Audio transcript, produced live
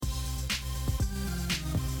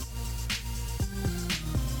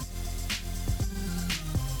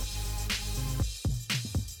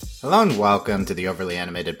Hello and welcome to the Overly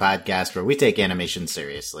Animated Podcast, where we take animation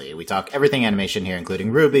seriously. We talk everything animation here,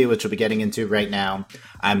 including RWBY, which we'll be getting into right now.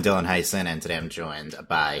 I'm Dylan Heisen, and today I'm joined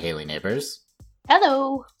by Haley Neighbors.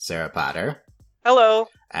 Hello. Sarah Potter. Hello.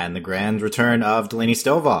 And the grand return of Delaney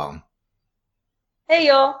Stovall. Hey,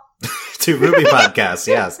 y'all. To RWBY podcasts,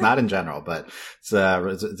 yes, not in general, but it's,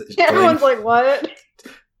 everyone's like, what?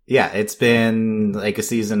 Yeah, it's been like a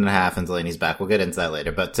season and a half and Delaney's back. We'll get into that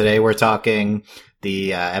later. But today we're talking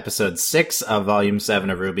the episode 6 of Volume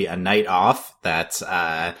 7 of RWBY, A Night Off, that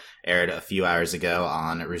aired a few hours ago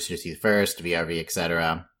on Rooster Teeth First, VRV,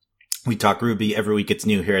 etc. We talk RWBY every week. It's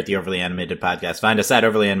new here at the Overly Animated Podcast. Find us at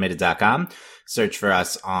overlyanimated.com. Search for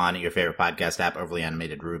us on your favorite podcast app, Overly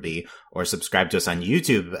Animated RWBY, or subscribe to us on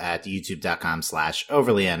YouTube at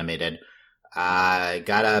youtube.com/overlyanimated.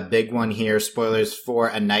 Got a big one here. Spoilers for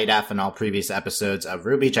A Night Off and all previous episodes of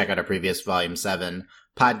RWBY. Check out our previous Volume 7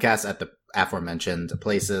 podcast at the aforementioned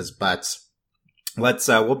places. But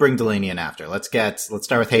we'll bring Delaney in after. Let's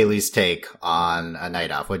start with Haley's take on A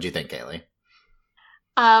Night Off. What'd you think, Haley?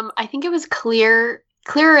 I think it was clearer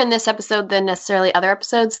in this episode than necessarily other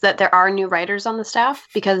episodes that there are new writers on the staff,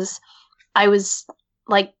 because I was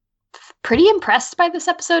like pretty impressed by this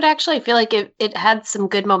episode, actually. I feel like it had some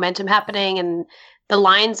good momentum happening, and the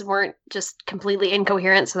lines weren't just completely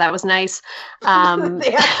incoherent, so that was nice. They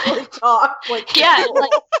actually talk like yeah,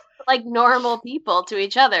 like normal people to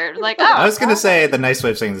each other. Like, oh, I was going to say the nice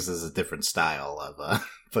way of saying this is a different style of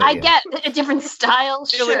but I yeah. get a different style.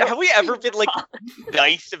 Dylan, Sure. have we ever been like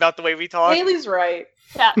nice about the way we talk? Haley's right.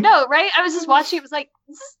 Yeah, no, right? I was just watching. It was like,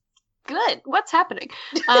 this is good. What's happening?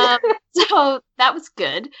 So that was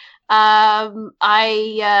good. I'm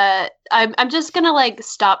just gonna like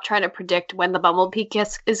stop trying to predict when the Bumblebee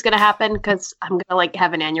kiss is gonna happen, because I'm gonna like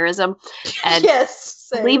have an aneurysm and Yes.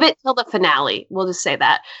 Same. leave it till the finale. We'll just say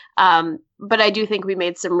that. But I do think we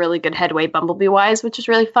made some really good headway Bumblebee wise, which is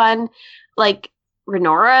really fun. Like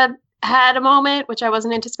Renora had a moment, which I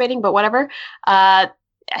wasn't anticipating, but whatever. I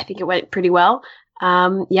think it went pretty well.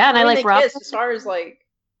 Yeah, and I like they Rob. kissed, as far as like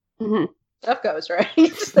Mhm. stuff goes, right?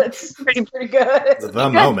 That's pretty good. The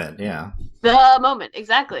moment, yeah. The moment,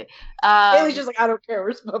 exactly. Haley's just like, I don't care.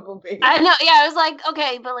 Where's Bumblebee? I know, yeah, I was like,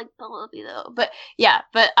 okay, but like Bumblebee though. But yeah,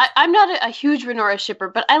 but I'm not a huge Renora shipper,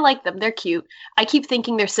 but I like them. They're cute. I keep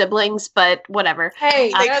thinking they're siblings, but whatever.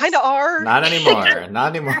 Hey, They kind of are. Not anymore.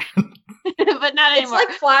 Not anymore. But not it's anymore.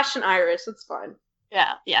 like Flash and Iris. It's fine.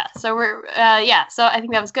 Yeah. So we're so I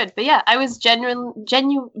think that was good. But yeah, I was generally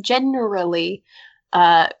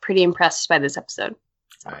pretty impressed by this episode.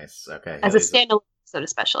 Nice. Okay. As a Haley's- standalone episode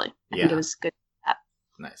especially. I think Yeah. it was good.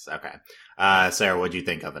 Nice. Okay. Sarah, what'd you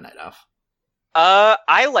think of A Night Off?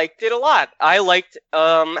 I liked it a lot. I liked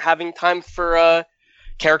having time for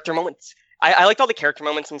character moments. I liked all the character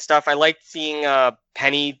moments and stuff. I liked seeing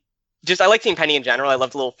Penny. I liked seeing Penny in general. I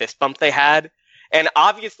loved the little fist bump they had. And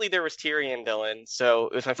obviously there was Tyrion, Dylan, so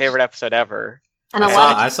it was my favorite episode ever. And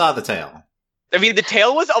I saw the tail. I mean, the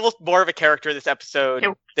tail was almost more of a character this episode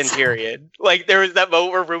than Tyrion. Like, there was that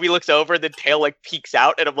moment where Ruby looks over and the tail, like, peeks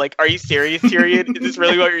out, and I'm like, are you serious, Tyrion? Is this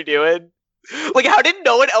really what you're doing? Like, how did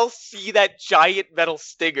no one else see that giant metal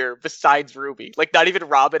stinger besides Ruby? Like, not even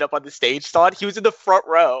Robin up on the stage saw it. He was in the front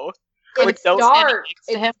row. It's no- dark.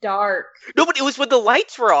 to him. It's dark. No, but it was when the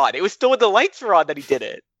lights were on. It was still when the lights were on that he did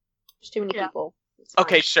it. There's too many Yeah. people. It's fine.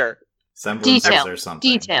 Okay, sure. Semblances Detail. or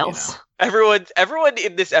something. Details. Everyone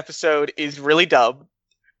in this episode is really dumb.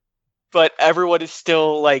 But everyone is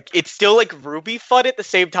still, like, it's still, like, Ruby fun at the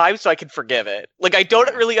same time, so I can forgive it. Like, I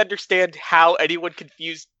don't really understand how anyone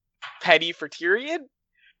confused Penny for Tyrion.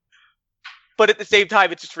 But at the same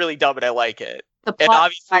time, it's just really dumb and I like it. The And plot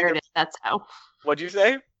obviously required it. That's how. What'd you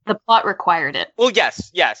say? The plot required it. Well,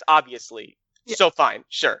 yes, obviously. Yeah. So fine,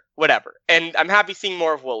 sure, whatever. And I'm happy seeing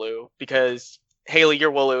more of Wooloo, because Haley,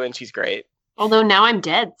 you're Wooloo and she's great. Although now I'm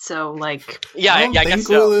dead, so like Yeah, I don't I think guess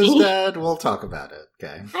so. Wooloo's dead. We'll talk about it.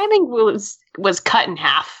 Okay. I think Will was cut in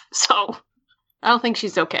half, so I don't think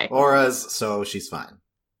she's okay. Aura's, so she's fine.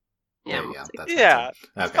 Yeah, There you we'll go. see. That's Yeah,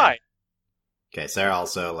 okay. it's fine. Okay, Sarah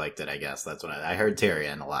also liked it, I guess. That's what I heard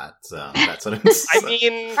Tyrion a lot, so that's what I'm I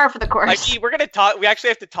mean, Par for the course. we're gonna talk. We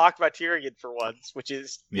actually have to talk about Tyrion for once, which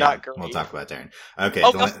is yeah, not great. we'll talk about Tyrion. Okay,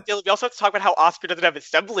 Oh, Dylan- we also have to talk about how Oscar doesn't have a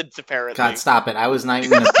semblance, apparently. God, stop it. I was not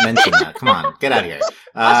even going to mention that. Come on, get out of here.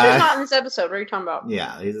 Oscar's not in this episode. What are you talking about?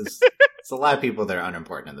 Yeah, it's a lot of people that are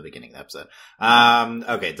unimportant in the beginning of the episode.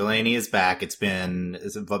 Okay, Delaney is back. It's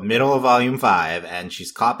the middle of Volume 5, and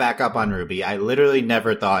she's caught back up on RWBY. I literally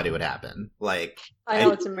never thought it would happen. Like, I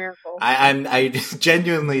know it's a miracle. I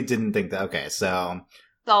genuinely didn't think that. Okay, so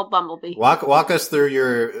It's all Bumblebee. Walk us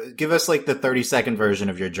through give us like the 30-second version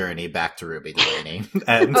of your journey back to Ruby Delaney.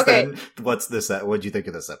 And Okay. then what'd you think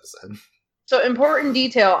of this episode? So, important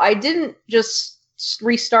detail, I didn't just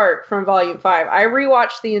restart from Volume 5. I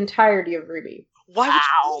rewatched the entirety of Ruby. Why would you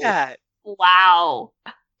Wow. do that? Wow.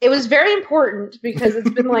 It was very important because it's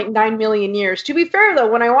been like 9 million years. To be fair,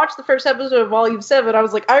 though, when I watched the first episode of Volume 7, I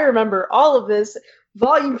was like, I remember all of this.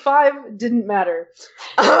 Volume 5 didn't matter.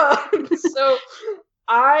 So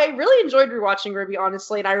I really enjoyed rewatching Ruby,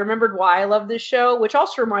 honestly, and I remembered why I love this show, which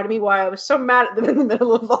also reminded me why I was so mad at them in the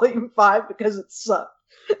middle of Volume 5 because it sucked.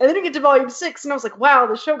 And then you get to Volume 6, and I was like, wow,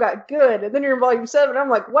 the show got good. And then you're in Volume 7, and I'm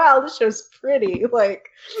like, wow, this show's pretty. Like,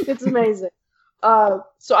 it's amazing.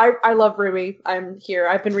 So I love Ruby. I'm here.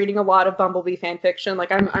 I've been reading a lot of Bumblebee fanfiction.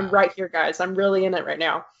 Like, I'm right here, guys. I'm really in it right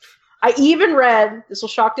now. I even read, this will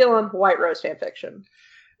shock Dylan, White Rose fanfiction.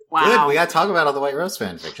 Wow. Good, we gotta talk about all the White Rose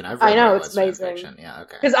fanfiction. I've read I know, White it's Rose amazing. fanfiction. Yeah,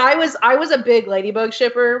 okay. Because I was a big Ladybug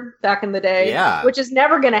shipper back in the day. Yeah. Which is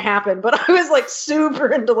never going to happen, but I was like super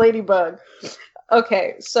into Ladybug.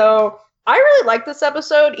 Okay, so I really like this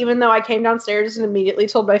episode, even though I came downstairs and immediately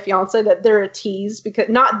told my fiance that they're a tease, because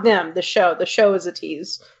not them, the show. The show is a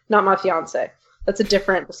tease, not my fiance. That's a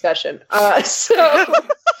different discussion. So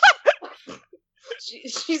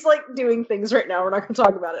she's like doing things right now. We're not going to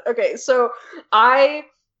talk about it. Okay, so I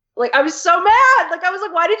was so mad. Like, I was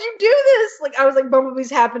like, why did you do this? Like, I was like,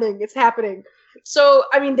 Bumblebee's happening. It's happening. So,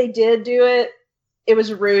 I mean, they did do it. It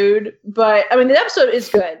was rude, but I mean, the episode is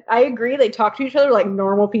good. I agree. They talk to each other like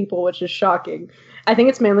normal people, which is shocking. I think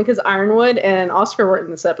it's mainly because Ironwood and Oscar weren't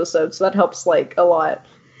in this episode, so that helps like a lot.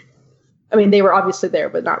 I mean, they were obviously there,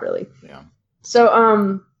 but not really. Yeah. So,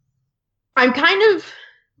 I'm kind of,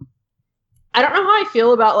 I don't know how I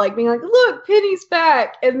feel about like being like, look, Penny's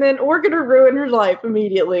back, and then we're gonna ruin her life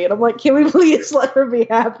immediately. And I'm like, can we please let her be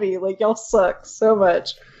happy? Like, y'all suck so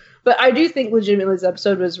much. But I do think legitimately this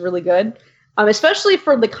episode was really good. Especially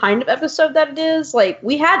for the kind of episode that it is. Like,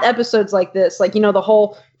 we had episodes like this, like, you know, the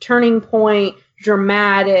whole turning point,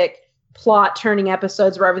 dramatic, plot-turning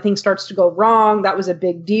episodes where everything starts to go wrong. That was a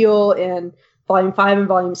big deal in Volume 5 and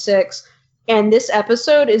Volume 6. And this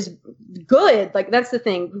episode is good. Like, that's the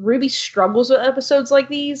thing. Ruby struggles with episodes like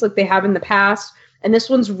these, like they have in the past. And this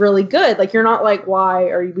one's really good. Like, you're not like, why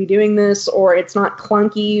are we doing this? Or it's not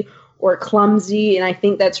clunky or clumsy, and I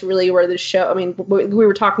think that's really where the show, I mean, we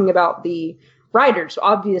were talking about the writers,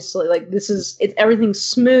 obviously, like, everything's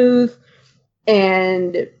smooth,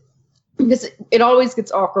 and because it always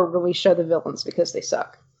gets awkward when we show the villains because they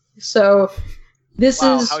suck. So,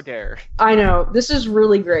 How dare. I know, this is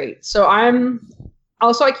really great. So I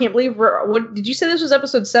can't believe what did you say this was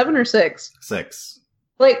episode 7 or 6? 6.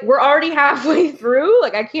 Like, we're already halfway through,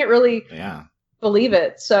 like, I can't really... Yeah. Believe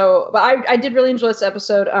it. So, but I did really enjoy this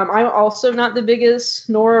episode. I'm also not the biggest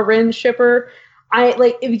Nora Rin shipper. I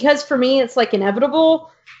like, because for me it's like inevitable.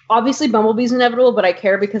 Obviously Bumblebee's inevitable, but I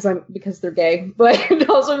care because they're gay. But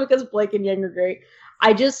also because Blake and Yang are great.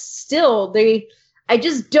 I just don't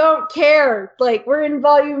care. Like, we're in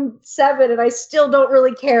Volume 7 and I still don't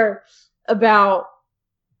really care about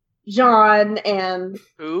John and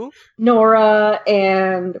Who? Nora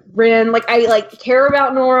and Rin. Like, I like care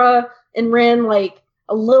about Nora and Rin like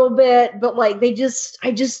a little bit, but like I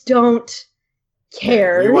just don't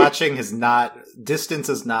care. Rewatching distance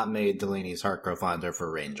has not made Delaney's heart grow fonder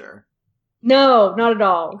for Ranger. No, not at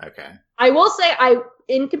all. Okay. I will say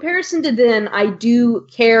in comparison to then, I do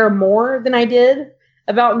care more than I did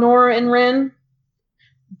about Nora and Rin.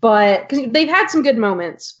 But because they've had some good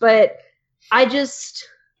moments, but I just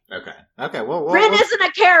Okay. Well, Rin isn't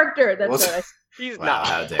a character. That's what I He's wow,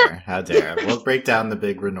 not. how dare. We'll break down the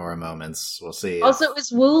big Renora moments. We'll see. Also, is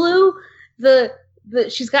Wooloo the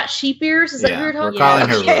she's got sheep ears? Is that who you're talking calling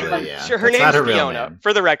about? her Okay. Wooloo, yeah. Sure, her That's not name's real Fiona. name.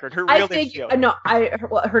 For the record, her real name's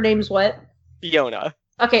Fiona. Her name's what? Fiona.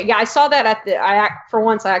 Okay, yeah, I saw that for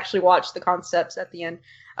once I actually watched the concepts at the end.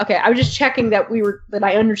 Okay, I was just checking that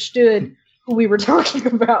I understood who we were talking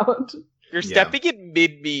about. You're stepping in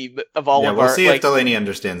mid-meme of all of we'll our... see if Delaney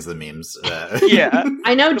understands the memes. Yeah.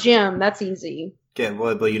 I know Jim, that's easy. Okay,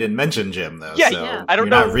 well, but you didn't mention Jim, though. Yeah, so yeah. I don't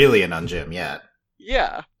you're know. not really in on Jim yet.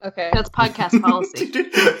 Yeah. Okay. That's podcast policy.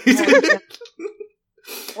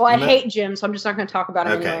 Well, I hate Jim, so I'm just not going to talk about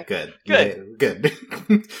him Okay, anyway. good.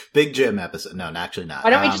 Big Jim episode. No, actually not. Why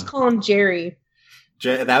don't we just call him Jerry?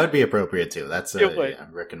 That would be appropriate too. That's It would.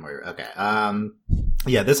 Rick and Morty. Okay.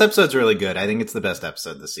 Yeah, this episode's really good. I think it's the best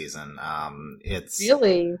episode this season. It's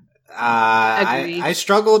Really? I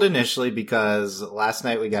struggled initially because last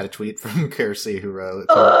night we got a tweet from Kirsty who wrote,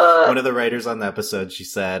 one of the writers on the episode. She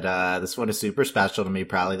said, this one is super special to me,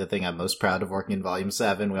 probably the thing I'm most proud of working in Volume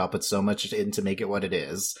 7. We all put so much in to make it what it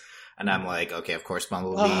is. And I'm like, okay, of course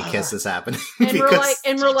Bumblebee Kiss is happening. And we're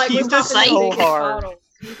like, he's we're just popping the so biggest hard. bottles.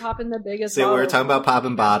 We popping the biggest So bottles. we're talking about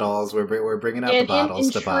popping bottles. We're bringing out the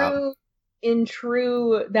bottles to pop. In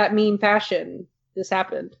true that meme fashion, this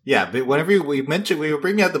happened. Yeah, but whenever we mentioned we were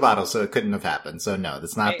bringing out the bottles, so it couldn't have happened. So no,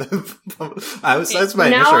 that's not that's my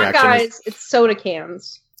initial Now, reaction. guys, it's soda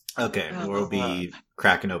cans. Okay, we'll be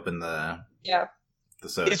cracking open the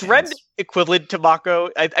soda Is cans. Red equivalent to Mako?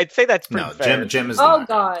 I'd say that's pretty No, fair. Jim is the Oh, Mako.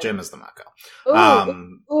 God. Jim is the Mako.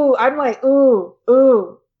 Ooh, I'm like,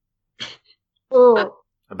 ooh.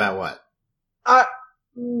 About what?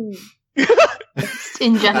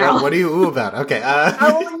 In general. What are you ooh about? Okay.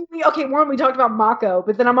 Okay, one, we talked about Mako,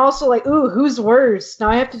 but then I'm also like, ooh, who's worse? Now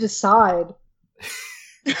I have to decide.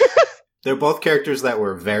 They're both characters that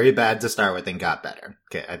were very bad to start with and got better.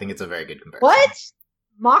 Okay, I think it's a very good comparison. What?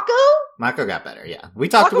 Mako? Mako got better, yeah. We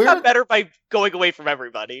talked. Mako got better by going away from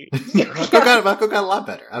everybody. Mako got a lot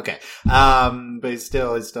better. Okay. But he's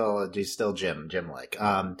still Jim-like.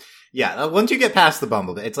 Yeah, once you get past the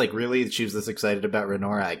Bumblebee, it's like, really, she was this excited about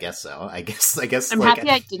Renora? I guess so. I guess. I'm like, happy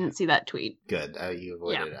I didn't see that tweet. Good. You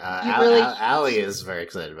avoided it. You Allie is very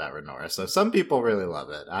excited about Renora, so some people really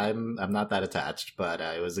love it. I'm not that attached, but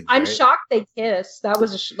it was I'm shocked they kissed. That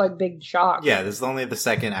was a big shock. Yeah, this is only the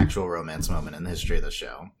second actual romance moment in the history of the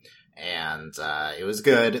show. And it was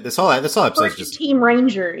good. This whole episode is just Team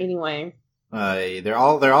Ranger anyway. They're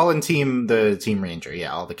all in the Team Ranger.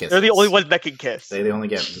 Yeah, all the kisses. They're the only ones that can kiss. They only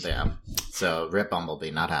get them. So rip Bumblebee,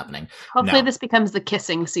 not happening. Hopefully this becomes the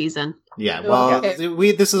kissing season. Yeah, well,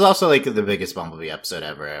 Okay. this is also like the biggest Bumblebee episode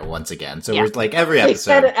ever. Once again, so Yeah. we're like every They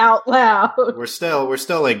said episode. it out loud. We're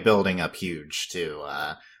still like building up huge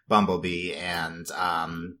to Bumblebee, and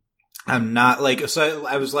I'm not like, so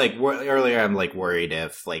I was like earlier, I'm like worried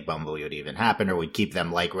if like Bumblebee would even happen, or we'd keep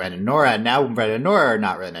them like Ren and Nora, and now Ren and Nora are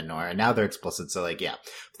not Ren and Nora, and now they're explicit. So like, yeah,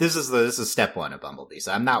 this is step one of Bumblebee.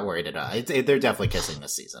 So I'm not worried at all. They're definitely kissing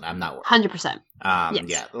this season. I'm not worried. 100%. Yes.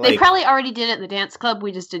 Yeah, They probably already did it in the dance club.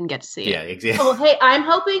 We just didn't get to see it. yeah, exactly. Oh, hey, I'm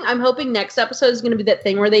hoping next episode is going to be that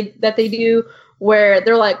thing where they do where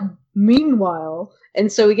they're like, meanwhile,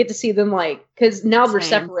 and so we get to see them like, because now they're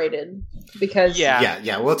Same. separated because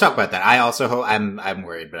Yeah. We'll talk about that. I also hope I'm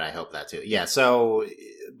worried, but I hope that too. Yeah. So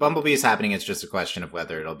Bumblebee is happening. It's just a question of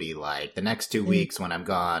whether it'll be like the next 2 weeks when I'm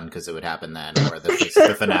gone, because it would happen then, or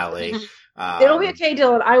the finale. It'll be okay,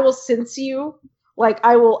 Dylan. I will sense you. Like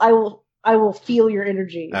I will feel your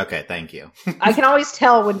energy. Okay. Thank you. I can always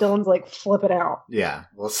tell when Dylan's like flipping out. Yeah.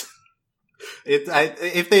 Well,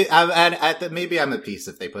 maybe I'm at peace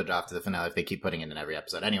if they put it off to the finale, if they keep putting it in every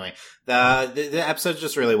episode. Anyway, the episode's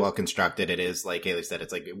just really well constructed. It is, like Haley said,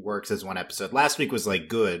 it's like it works as one episode. Last week was like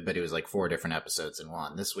good, but it was like 4 different episodes in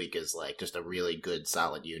one. This week is like just a really good,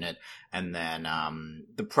 solid unit. And then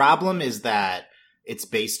the problem is that it's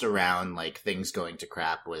based around like things going to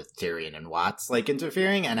crap with Tyrion and Watts like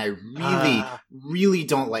interfering, and I really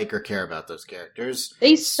don't like or care about those characters.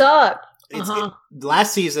 They suck.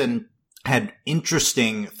 Last season had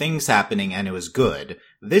interesting things happening and it was good.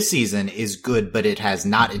 This season is good, but it has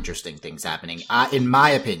not interesting things happening. In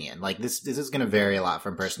my opinion, like this is going to vary a lot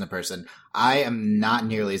from person to person. I am not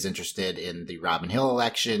nearly as interested in the Robin Hill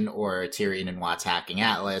election or Tyrion and Watts hacking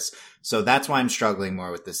Atlas. So that's why I'm struggling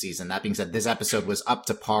more with this season. That being said, this episode was up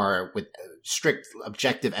to par with strict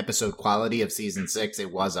objective episode quality of season 6.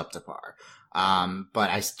 It was up to par. But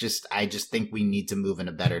I just think we need to move in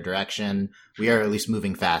a better direction. We are at least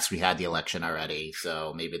moving fast. We had the election already,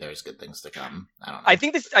 so maybe there's good things to come. I don't know.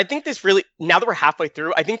 I think this really, now that we're halfway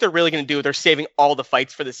through, I think they're really going to do, they're saving all the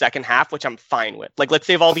fights for the second half, which I'm fine with. Like, let's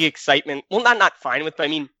save all the excitement. Well, not fine with, but I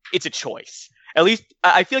mean, it's a choice. At least,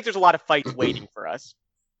 I feel like there's a lot of fights waiting for us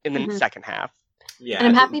in the second half. Yeah, And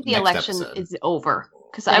I'm happy the next election episode. is over.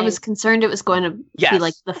 Because I was concerned it was going to be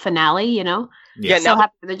like the finale, you know? Yeah, So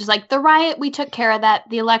happy. They're just like, the riot, we took care of that.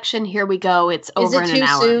 The election, here we go. It's Is over it in too an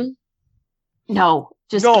hour. soon? No,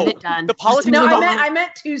 just No, get it done. the politics- No, Move on. I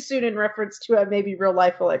meant too soon in reference to a maybe real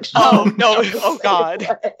life election. Oh, no. Oh, God.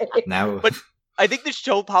 now, But I think the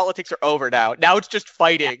show politics are over now. Now it's just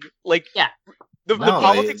fighting. Like, Yeah. The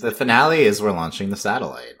politics. the finale is we're launching the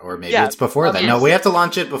satellite, or maybe Yeah. it's before that. yes. No, we have to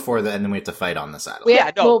launch it before that, and then we have to fight on the satellite. we Yeah,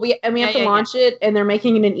 have, no. well, we have Yeah, to yeah, launch it, and they're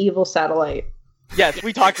making it an evil satellite. Yes,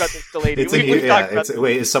 we talked about this, Delaney. It's We've talked about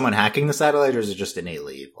wait, is someone hacking the satellite, or is it just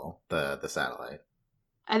innately evil? The satellite.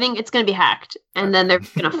 I think it's going to be hacked, and then they're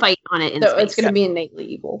going to fight on it in So space. it's going to be innately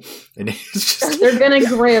evil. And it's just, They're going to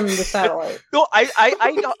grim the satellite. No, I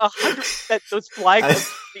 100% those flags at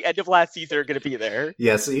the end of last season are going to be there.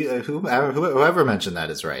 yes, whoever mentioned that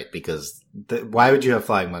is right, because why would you have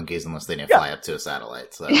flying monkeys unless they didn't fly up to a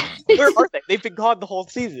satellite? So Where are they? They've been gone the whole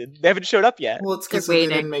season. They haven't showed up yet. well, it's because They're it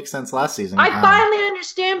waiting. didn't make sense last season. I finally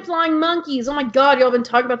understand flying monkeys. Oh my god, y'all been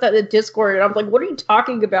talking about that in the Discord, and I'm like, what are you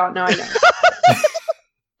talking about? Now I know.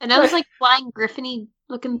 And those like flying griffiny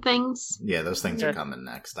looking things. Yeah, those things are Yeah. coming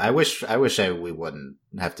next. I wish we wouldn't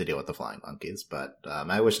have to deal with the flying monkeys, but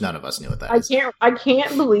I wish none of us knew what that is. I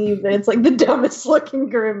can't believe that it's like the dumbest looking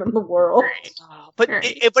grim in the world. But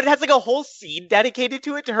Right. but it has like a whole scene dedicated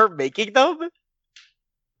to it, to her making them.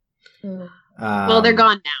 Well, they're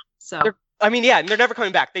gone now, so They're- I mean, yeah, and they're never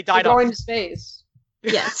coming back. They They're died off. going to space.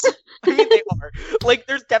 yes. I mean, they are. Like,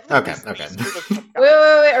 there's definitely Okay.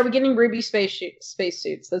 Wait. Are we getting Ruby spacesuits?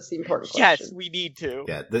 That's the important question. Yes, we need to.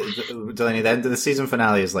 Yeah, Delaney, the season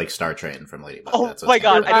finale is like Star Train from Ladybug. Oh That's my what's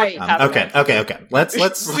god! gonna I Right. don't happen. have that. Okay. Let's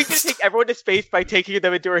We can take everyone to space by taking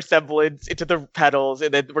them into our semblance, into the petals,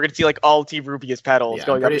 and then we're gonna see like all Team Ruby as petals Yeah, I'm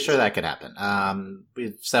going pretty up. sure that could happen. We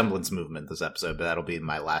have semblance movement this episode, but that'll be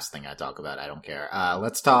my last thing I talk about. I don't care.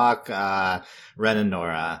 Let's talk Ren and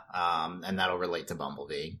Nora, and that'll relate to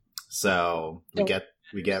Bumblebee. So we get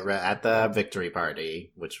at the victory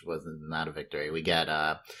party, which was not a victory. We get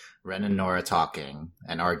Ren and Nora talking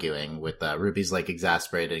and arguing with Ruby's like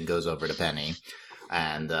exasperated and goes over to Penny,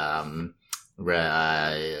 and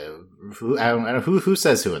who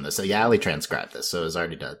says who in this? So yeah, Ali transcribed this, so it's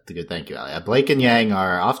already done. Good, thank you, Ali. Blake and Yang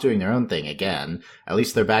are off doing their own thing again. At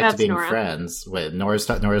least they're back That's to being Nora. friends. Wait, Nora's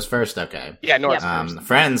first. Okay, Yeah, Nora's Yeah. first.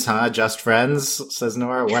 friends, huh? Just friends, says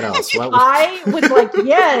Nora. What else? What? I was like,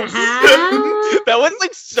 yes. That was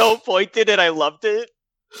like so pointed, and I loved it.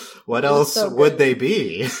 What It was else so good. would they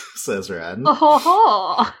be? Says Ren. Oh, ho,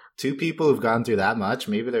 ho. Two people who've gone through that much.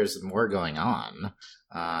 Maybe there's more going on.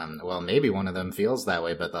 Well, maybe one of them feels that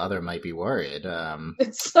way, but the other might be worried.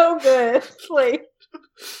 It's so good. Like,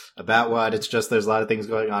 About what? It's just there's a lot of things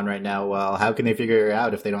going on right now. Well, how can they figure it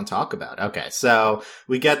out if they don't talk about it? Okay, so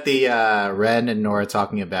we get the Ren and Nora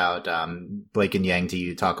talking about Blake and Yang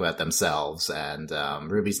to talk about themselves, and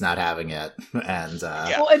Ruby's not having it. And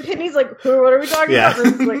Yeah. well, and Penny's like, what are we talking Yeah. about?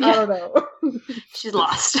 Ruby's like, I don't know. She's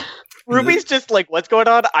lost. Ruby's just like, what's going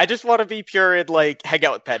on? I just want to be pure and like hang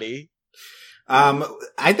out with Penny.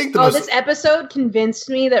 I think the Oh, most. this episode convinced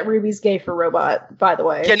me that Ruby's gay for Robot, by the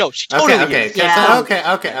way. Yeah, no, she totally Okay. is. Yeah.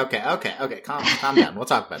 Okay. Calm down. We'll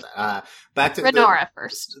talk about that. Back to Renora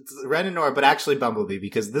first. Ren and Nora, but actually Bumblebee,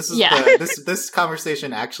 because this is Yeah. this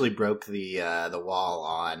conversation actually broke the wall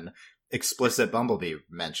on explicit Bumblebee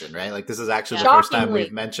mention, right? Like this is actually the first time Shockingly.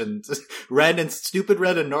 we've mentioned Ren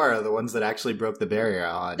and Nora are the ones that actually broke the barrier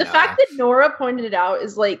on. The fact that Nora pointed it out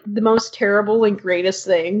is like the most terrible and greatest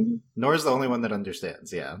thing. Nora's the only one that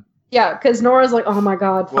understands. Yeah. Yeah, because Nora's like, oh my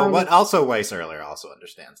god, Well, fine. what also Weiss earlier also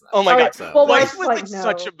understands that. Oh my Alright, god. well, Weiss Weiss was like, in no.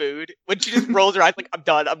 such a mood when she just rolls her eyes like, I'm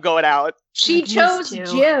done, I'm going out. She Used chose to.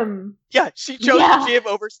 Jim. Yeah, she chose Yeah. Jim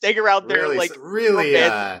over staying around there. Really, Like, really,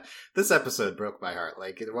 this episode broke my heart.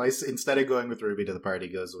 Like, Weiss, instead of going with Ruby to the party,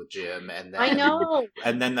 goes with Jim, and then I know.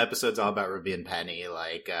 and then the episode's all about Ruby and Penny.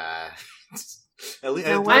 Like, at least,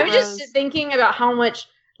 No, I Why was just Rose? thinking about how much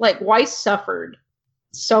like Weiss suffered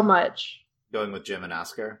so much. going with Jim and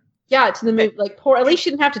Oscar. Yeah, to the movie. Like poor. At least she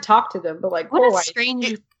didn't have to talk to them. But like What poor a Weiss. strange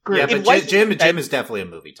It- group. Yeah, In but Weiss' Jim defense- is definitely a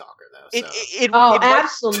movie talker, though. So. Oh, in Weiss-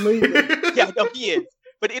 absolutely. yeah, no, he is.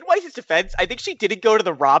 But in Weiss's defense, I think she didn't go to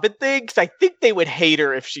the Robin thing because I think they would hate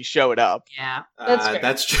her if she showed up. Yeah. That's fair.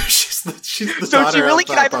 That's true. She's the So daughter she really of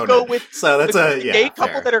can the either opponent. go with So that's the a yeah. gay couple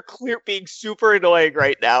fair. that are being super annoying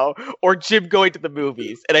right now, or Jim going to the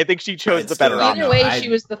movies. And I think she chose I'd the still better rather- option. Either way, I- she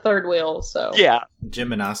was the third wheel. So Yeah.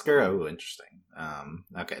 Jim and Oscar. Oh, interesting.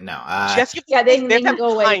 Okay, no. She has to give- Yeah, they have can to have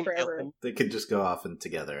go away time, forever. Dylan. They could just go off and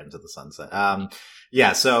together into the sunset.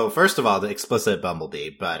 Yeah, so first of all, the explicit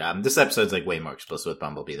Bumblebee, but this episode's like way more explicit with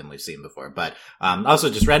Bumblebee than we've seen before. But also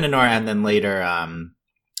just Ren and Nora, and then later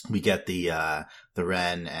we get the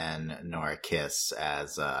Ren and Nora kiss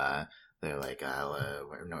as they're like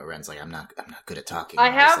Ren's like I'm not good at talking. I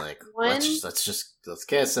Nora's have like one- let's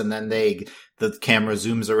kiss, and then the camera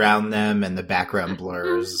zooms around them and the background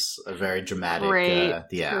blurs a very dramatic Great.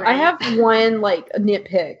 yeah I have one like a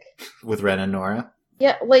nitpick. with Ren and Nora.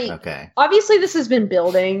 Yeah, like Okay. obviously this has been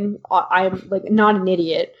building. I'm like not an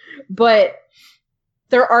idiot, but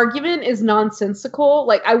their argument is nonsensical.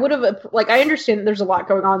 Like I would have, like I understand that there's a lot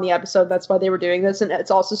going on in the episode. That's why they were doing this, and it's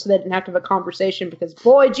also so they didn't have to have a conversation because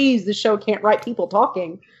boy, geez, the show can't write people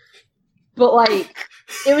talking. but like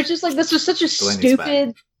it was just like this was such a Delaney's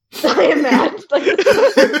stupid. I am mad. Like this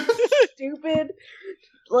was stupid.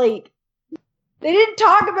 Like they didn't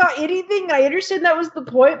talk about anything. I understand that was the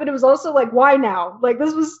point, but it was also like, why now? Like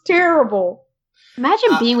this was terrible.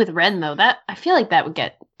 Imagine being with Ren though. That I feel like that would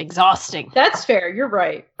get exhausting. That's fair. You're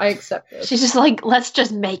right. I accept it. She's just like, let's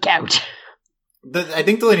just make out. I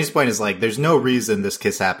think Delaney's point is like, there's no reason this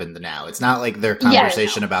kiss happened now. It's not like their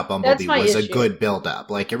conversation about Bumblebee was a good build-up.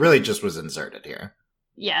 Like, it really just was inserted here.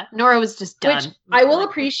 Yeah, Nora was just done. Which I will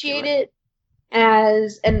appreciate it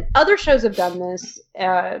as, and other shows have done this,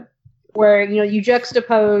 where, you know, you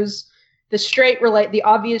juxtapose the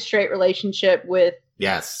obvious straight relationship with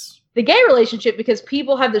yes, the gay relationship, because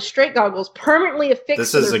people have the straight goggles permanently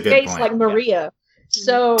affixed to their face, like Maria. Yeah.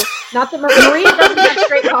 So, not that Maria doesn't have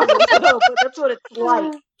straight goggles, no, but that's what it's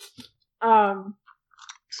like.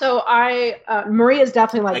 So Maria's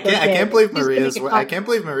definitely like. I can't believe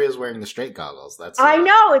Maria's wearing the straight goggles. That's. I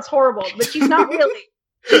know it's horrible, but she's not really.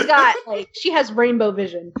 She's got she has rainbow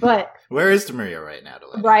vision, but where is Maria right now?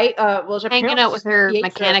 Delaney? Right, well, she's hanging out with her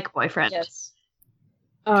mechanic boyfriend. Yes.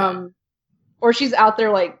 Or she's out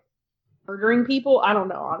there like murdering people. I don't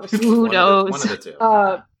know, honestly. Who knows? One of the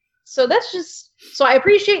two. So that's just. So I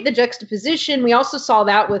appreciate the juxtaposition. We also saw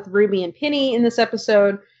that with Ruby and Penny in this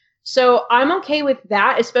episode. So I'm okay with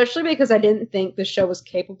that, especially because I didn't think the show was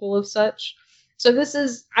capable of such. So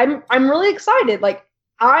I'm really excited. Like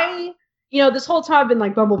this whole time I've been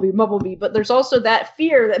like Bumblebee, but there's also that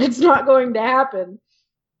fear that it's not going to happen.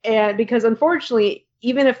 And because unfortunately,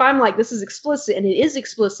 even if I'm like, this is explicit, and it is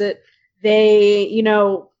explicit, they,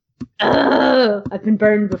 I've been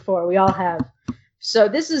burned before. We all have. So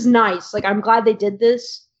this is nice. Like, I'm glad they did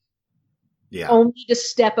this. Yeah. Only to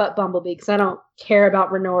step up Bumblebee, because I don't care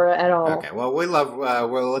about Renora at all. Okay, well, we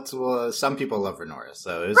love. Some people love Renora,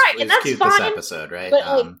 so it's cute fine, this episode, right?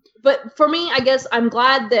 But for me, I guess I'm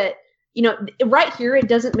glad that right here it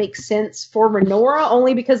doesn't make sense for Renora,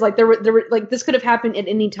 only because there were like this could have happened at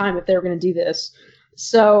any time if they were going to do this.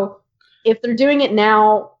 So if they're doing it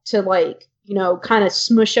now to kind of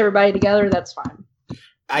smush everybody together, that's fine.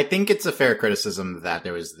 I think it's a fair criticism that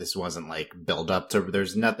this wasn't like build up to,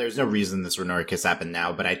 there's no reason this Renora kiss happened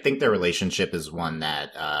now, but I think their relationship is one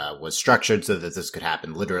that was structured so that this could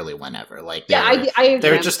happen literally whenever. Like, I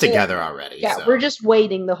they're just together already. Yeah, so. We're just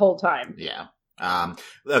waiting the whole time. Yeah.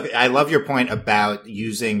 Look, I love your point about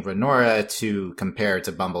using Renora to compare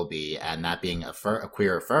to Bumblebee and that being a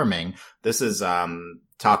queer affirming. This is,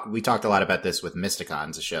 we talked a lot about this with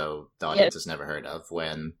Mysticons, a show the audience has never heard of,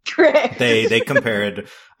 when they compared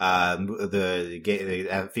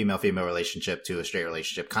the female relationship to a straight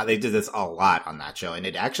relationship. They did this a lot on that show, and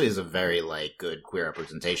it actually is a very good queer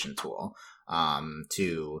representation tool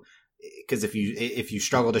because if you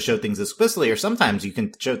struggle to show things explicitly, or sometimes you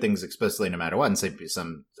can show things explicitly no matter what, and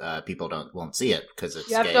some people won't see it because it's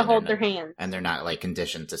you have gay to hold their hand, and they're not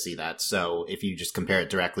conditioned to see that. So if you just compare it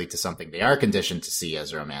directly to something they are conditioned to see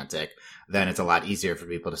as romantic, then it's a lot easier for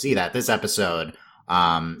people to see that. This episode,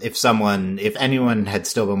 if anyone had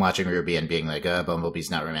still been watching Ruby and being like, Bumblebee's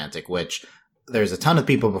not romantic, which there's a ton of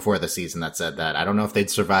people before the season that said that. I don't know if they'd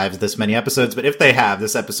survived this many episodes, but if they have,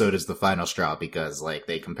 this episode is the final straw because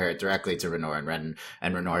they compare it directly to Renora and Ren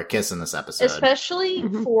and Renora kiss in this episode. Especially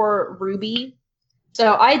for Ruby.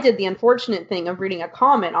 So I did the unfortunate thing of reading a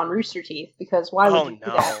comment on Rooster Teeth, because why would you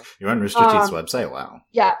do that? You're on Rooster Teeth's website? Wow.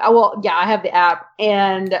 Yeah, I have the app.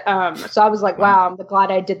 And so I was like, wow, I'm glad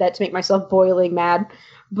I did that to make myself boiling mad.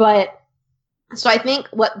 But so I think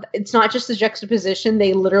it's not just the juxtaposition.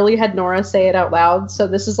 They literally had Nora say it out loud. So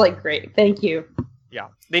this is great. Thank you. Yeah.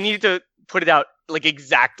 They needed to put it out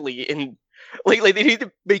exactly in they need to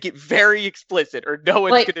make it very explicit or no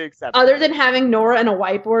one's going to accept other it. Than having Nora and a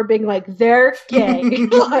whiteboard being they're gay.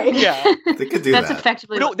 Yeah. They could do That's that.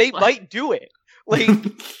 effectively no, they might do it.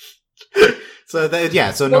 So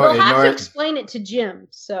Nora they'll have to explain it to Jim.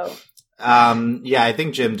 So I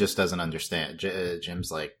think Jim just doesn't understand.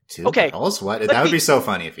 Jim's two girls? What? That would be so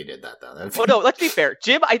funny if he did that, though. Well, no, let's be fair.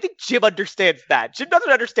 I think Jim understands that. Jim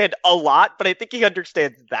doesn't understand a lot, but I think he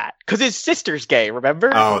understands that. Because his sister's gay,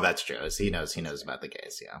 remember? Oh, that's true. He knows about the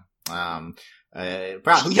gays, yeah.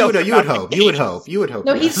 Probably, you would hope.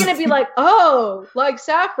 No, he's going to be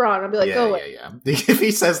Saffron. I'll be yeah. If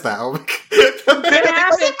he says that, oh my God.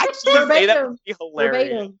 That would be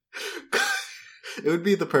hilarious. It would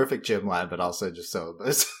be the perfect Jim line, but also just so.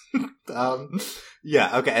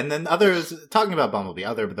 Yeah, okay. And then talking about Bumblebee,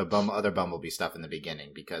 other Bumblebee stuff in the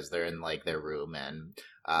beginning, because they're in their room and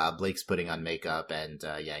Blake's putting on makeup and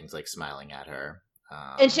Yang's smiling at her.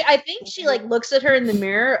 And I think she looks at her in the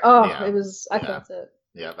mirror. Oh, yeah, it was, I felt it.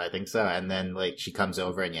 Yep, I think so. And then like she comes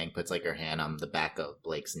over and Yang puts like her hand on the back of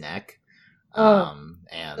Blake's neck. And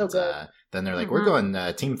so good. then they're like, we're going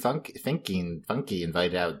Team Funky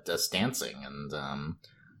invited out us dancing,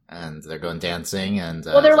 and they're going dancing, and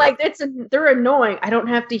well, they're like they're annoying. I don't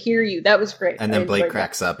have to hear you. That was great. And then Blake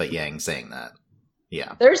cracks up at Yang saying that.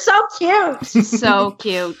 Yeah, they're so cute. So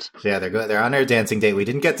cute. Yeah, they're on their dancing date. We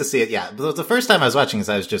didn't get to see it. Yeah, but the first time I was watching this,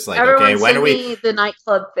 I was just like, Everyone okay, when are we? send me the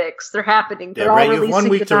nightclub fix? They're happening. They're Yeah, all right. You have 1 releasing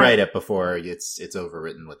week to tonight. write it before it's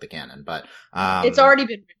overwritten with the canon. But It's already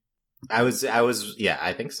been. I was, yeah,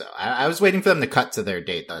 I think so. I was waiting for them to cut to their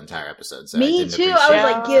date the entire episode. So Me I didn't too. I was appreciate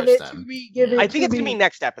like, the give first it to time. me. Give it. I think to it's gonna me. be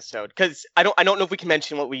next episode because I don't know if we can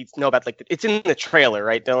mention what we know about it's in the trailer,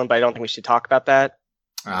 right, Dylan? But I don't think we should talk about that.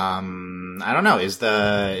 I don't know. Is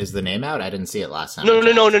the name out? I didn't see it last time.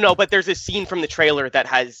 No. But there's a scene from the trailer that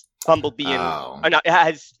has Bumblebee and it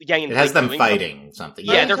has Yang and it has Blake them doing fighting something.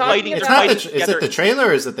 Yeah, they're fighting. It's They're not fighting is together. it the trailer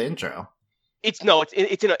or is it the intro? It's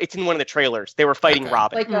in one of the trailers. They were fighting Okay.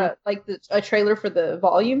 Robin. A trailer for the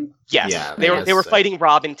volume. Yes, Yeah, they were so. fighting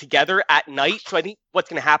Robin together at night. So I think what's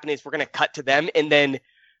going to happen is we're going to cut to them, and then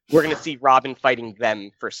we're going to see Robin fighting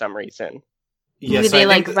them for some reason. Maybe they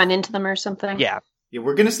run into them or something. Yeah. Yeah,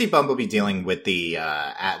 we're going to see Bumblebee dealing with the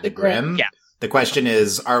at the Grimm. Yeah. The question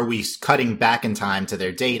is, are we cutting back in time to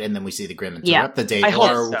their date and then we see the Grimm interrupt the date? I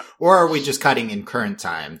hope so. Or are we just cutting in current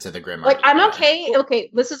time to the Grimm? Like, I'm already okay. Okay,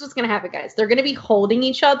 this is what's gonna happen, guys. They're gonna be holding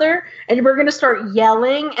each other, and we're gonna start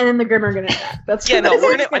yelling, and then the Grimm are gonna attack. That's Yeah, no, I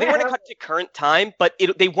think we're happen. gonna cut to current time, but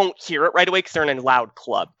they won't hear it right away because they're in a loud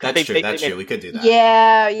club. That's true. That's true. We could do that.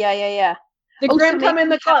 Yeah. The Oh, Grimm so come in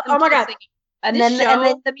the club. Oh my god! And This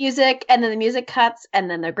then the music cuts,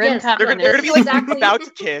 and then the Grimm Yes, comes. They're and gonna be like Exactly. about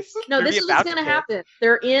to kiss. No, They're this be is about what's to gonna kiss. happen.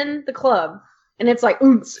 They're in the club, and it's like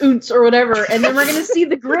oonts or whatever, and then we're gonna see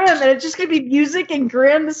the Grimm, and it's just gonna be music and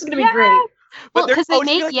Grimm. This is gonna be great. Well, they're- because they it's gonna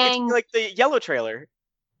be make like, it's Yang. like the yellow trailer.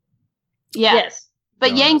 Yeah, Yes,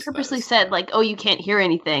 but No, Yang that's- purposely that is- said like, "Oh, you can't hear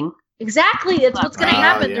anything." exactly. That's what's gonna Oh,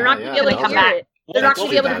 happen. yeah, They're not gonna be able to yeah. hear it. They're not That's gonna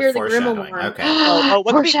be able to bad hear the Grimm foreshadowing. alarm. Okay. what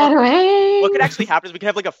could be- Foreshadowing. What could actually happen is we could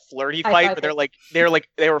have like a flirty High fight five where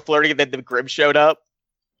they were flirting and then the Grimm showed up.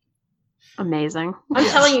 Amazing. I'm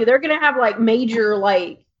Yes. telling you, they're gonna have like major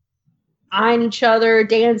like eyeing each other,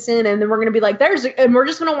 dancing, and then we're gonna be like, and we're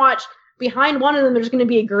just gonna watch behind one of them. There's gonna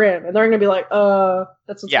be a Grimm, and they're gonna be like,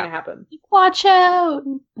 that's what's Yeah. gonna happen. Watch out.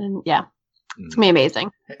 And yeah, it's gonna be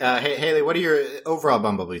amazing. Hey, Haley, what are your overall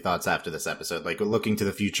Bumblebee thoughts after this episode? Like looking to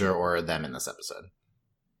the future or them in this episode?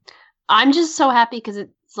 I'm just so happy because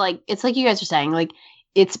it's like you guys are saying, like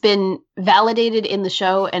it's been validated in the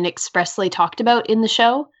show and expressly talked about in the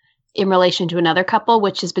show in relation to another couple,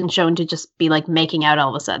 which has been shown to just be like making out all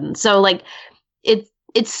of a sudden. So like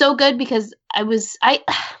it's so good because I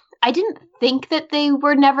didn't think that they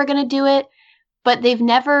were never gonna do it, but they've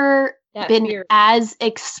never That been fear. as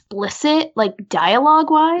explicit, like dialogue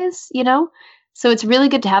wise, you know? So it's really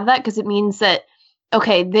good to have that because it means that,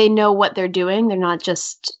 okay, they know what they're doing. They're not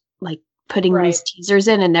just like putting Right. these teasers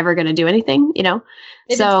in and never going to do anything, you know?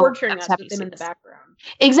 They've so been torturing that's us happy with to them see in the this. background.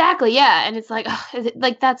 Exactly, yeah. And it's like,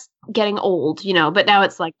 that's getting old, you know? But now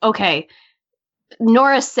it's like, okay,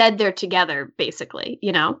 Nora said they're together, basically,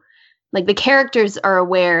 you know? Like the characters are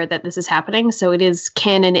aware that this is happening, so it is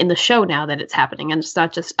canon in the show now that it's happening, and it's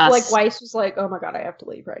not just us. Like Weiss was like, "Oh my god, I have to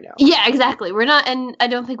leave right now." Yeah, exactly. We're not, and I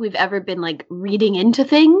don't think we've ever been like reading into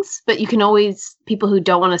things, but you can always, people who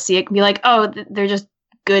don't want to see it can be like, oh, they're just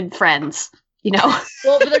good friends, you know?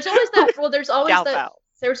 Well, but there's always that. Well, there's always Gal that. pal.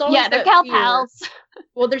 There's always Yeah, they're that gal fear. pals.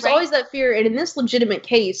 Well, there's Right. always that fear, and in this legitimate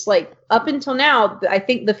case, like up until now, I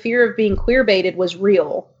think the fear of being queer baited was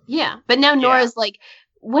real. Yeah, but now Nora's like,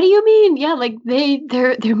 what do you mean? Yeah, like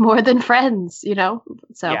they're more than friends, you know?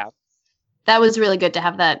 So Yeah. that was really good to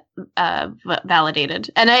have that validated.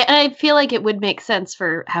 And I feel like it would make sense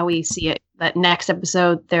for how we see it. That next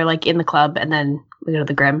episode, they're like in the club, and then we go to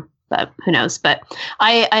the Grimm. But who knows? But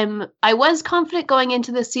I was confident going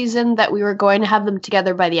into this season that we were going to have them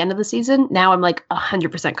together by the end of the season. Now I'm like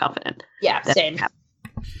 100% confident. Yeah, that same.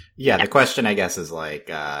 Yeah, the question I guess is like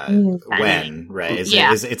when, right?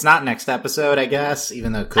 It's not next episode, I guess,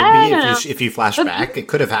 even though it could I be don't know. if you flash But- back, it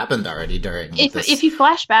could have happened already during this. If you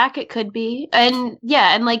flash back, it could be. And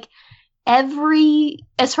yeah, and like as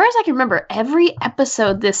far as I can remember, every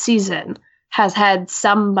episode this season has had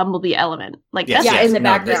some Bumblebee element. Like Yes, that's, Yeah, in the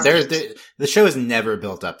no, background. the show has never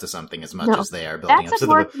built up to something as much No, as they are building up that's to a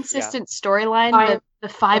more the. consistent storyline I- than the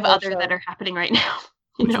five I thought other so. that are happening right now.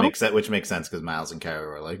 Which makes sense because Miles and Kara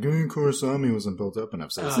were like, Kurosami wasn't built up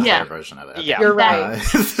enough, so this is Yeah. their version of it. Okay. Yeah. You're right.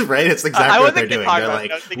 Right? It's I exactly what they're wasn't doing. talking They're about like,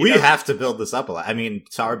 it. I was thinking we of- have to build this up a lot. I mean,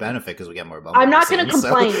 to our benefit because we get more Bumblebee I'm not going to scenes,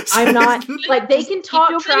 complain. so- I'm not like they can talk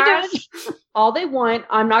Keep doing what trash all they want.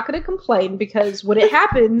 I'm not going to complain because when it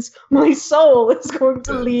happens, my soul is going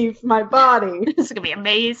to Good. leave my body, This is gonna be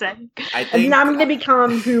amazing. I and think then I'm going to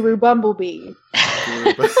become Guru Bumblebee.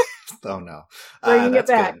 Oh no, Bringing it that's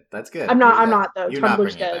back. good. That's good. I'm not though. You're not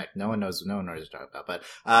Tumblr's bringing it dead. back. No one knows what you're talking about.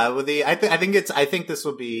 But with the, I think this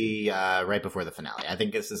will be right before the finale. I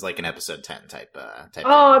think this is like an episode 10 type.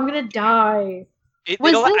 Oh, I'm going to die.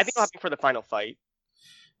 Was I think this- it'll happen for the final fight.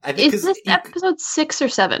 I think Is 'cause this episode 6 or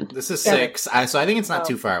 7? this is 6. 6. So I think it's not Oh.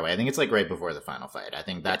 too far away. I think it's like right before the final fight. I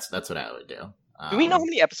think that's what I would do. Do we know how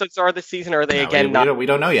many episodes there are this season, or are they No, again we not?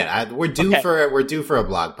 don't know yet. We're due Okay. for a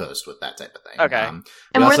blog post with that type of thing. Okay. And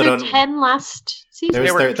we were also there don't- 10 last season? There's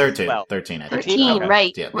They were 13, 12. 13, I think. 13, Okay.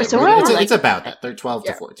 right. Yeah, So yeah, we're it's, like- it's about that. They're 12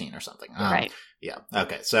 Yeah. to 14 or something. Right. Yeah.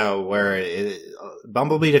 Okay. So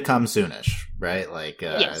Bumblebee to come soonish, right? Like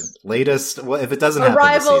Yes. latest. Well, if it doesn't happen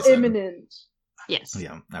Arrival this season, imminent. Yes.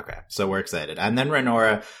 Yeah. Okay. So we're excited. And then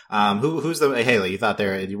Renora. Who's the Haley? You thought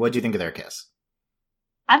what do you think of their kiss?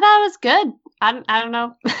 I thought it was good. I don't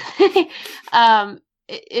know.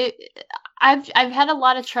 I've had a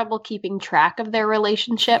lot of trouble keeping track of their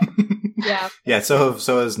relationship, Yeah. Yeah. So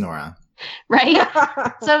has Nora. right?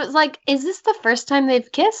 So it's like, is this the first time they've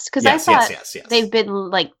kissed? Because I Yes. thought Yes. they've been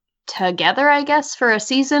like together, I guess, for a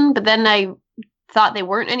season, but then I thought they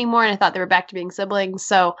weren't anymore, and I thought they were back to being siblings.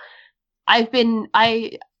 So I'm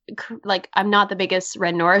not the biggest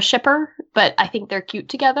Ren Nora shipper, but I think they're cute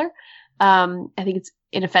together. I think it's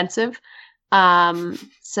inoffensive.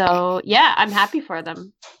 So yeah, I'm happy for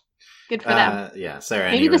them. Good for them. Yeah.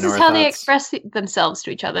 Sarah. Maybe any this is Renora how they thoughts? express themselves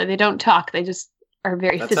to each other. They don't talk. They just are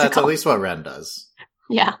very That's physical. at least what Ren does.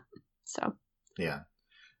 Yeah. So Yeah.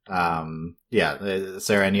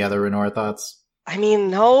 Sarah, any other Renora thoughts? I mean,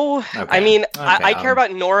 no. Okay. I mean, Okay, I care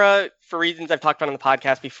about Nora for reasons I've talked about on the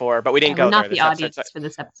podcast before, but we didn't we're go not there. the this episode, audience so- for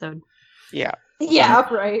this episode. Yeah. Yeah,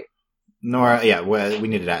 right. Nora, yeah, we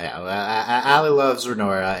needed that. Yeah, Allie loves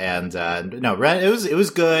Renora, and no, Ren. It was good. It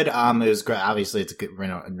was great. Obviously, it's good.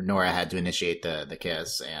 Nora had to initiate the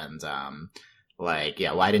kiss, and why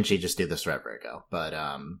didn't she just do this forever ago? But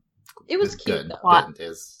It was it's cute good. though. Good.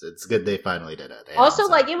 It's good they finally did it. And Also,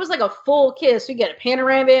 so- it was like a full kiss. We get a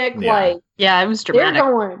panoramic, Yeah. Yeah, it was they're dramatic.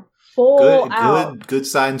 going full good, out. good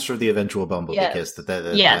signs for the eventual Bumblebee Yes. kiss.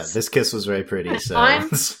 That Yes. this kiss was very pretty. So I'm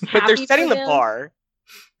But they're happy setting for the them. bar.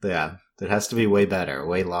 yeah, it has to be way better,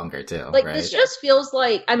 way longer too. Like right? this just feels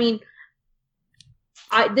like, I mean,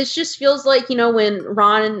 this just feels like, when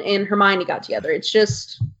Ron and Hermione got together. It's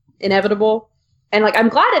just inevitable, and I'm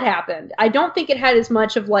glad it happened. I don't think it had as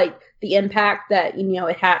much of the impact that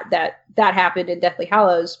it had that happened in Deathly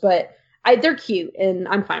Hallows, but they're cute and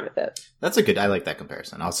I'm fine with it. That's a good. I like that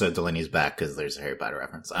comparison. Also, Delaney's back because there's a Harry Potter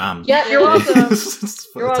reference. Yeah, you're welcome. It's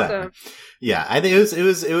You're happening. welcome. Yeah, I think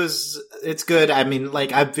it's good. I mean,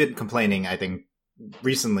 I've been complaining, I think,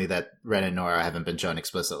 recently that Ren and Nora haven't been shown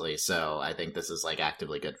explicitly, so I think this is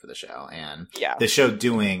actively good for the show. And Yeah. the show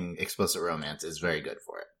doing explicit romance is very good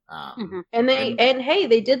for it. Mhm. And hey,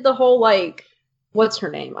 they did the whole what's her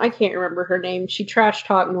name? I can't remember her name. She trash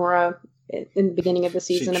talked Nora in the beginning of the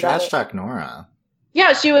season She about trash it. talk Nora.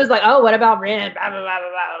 Yeah, she was like, "Oh, what about Ren?" Blah blah blah blah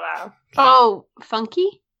blah blah. Oh,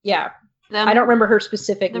 Funky? Yeah, Them, I don't remember her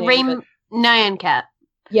specific the name. Rain but Nyan Cat.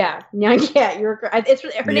 yeah, yeah, you're. It's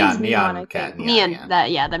her name's Neon. I Cat. think. Neon.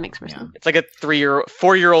 That makes more Yeah. sense. It's like a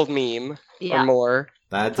 4-year-old meme Yeah. or more.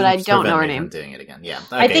 That But I didn't don't know prevent her me from name. doing it again. Yeah,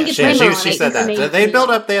 I think it's she Rainbow, she right? said It's her that. name's They built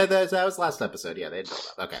Neon. up. That was last episode. Yeah, they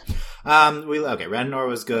built up. Okay. Ren Nora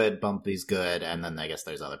was good. Bumpy's good, and then I guess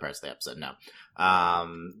there's other parts of the episode. No.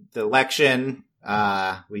 The election.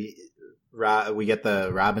 We get the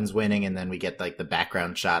Robins winning, and then we get the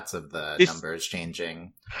background shots of the numbers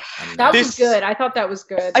changing. And That This- was good. I thought that was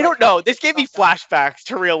good. I don't know. This gave me flashbacks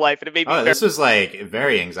to real life, and it made me. Oh, this was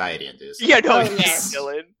very anxiety inducing. Yeah, no, Oh, yeah. yes.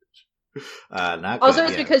 Dylan. Not Also, good,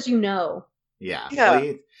 it's yeah. because you know. Yeah.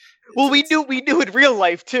 Yeah. Well, we knew in real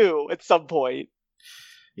life too at some point.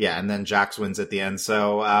 Yeah, and then Jax wins at the end.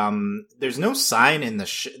 So there's no sign in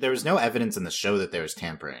there was no evidence in the show that there was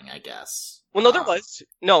tampering, I guess. Well, no, there was.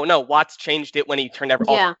 No, Watts changed it when he turned all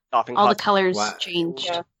Yeah. off and All the caused- colors What? changed.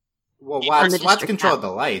 Yeah. Well, Yeah, on Watts the district controlled map.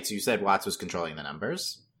 the lights. You said Watts was controlling the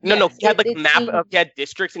numbers. No, Yes, he had it a map. changed. He had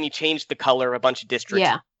districts, and he changed the color of a bunch of districts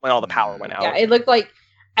Yeah. when all the power went out. Yeah, it looked like.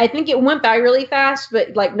 I think it went by really fast,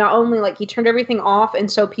 but not only he turned everything off, and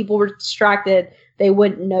so people were distracted, they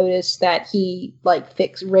wouldn't notice that he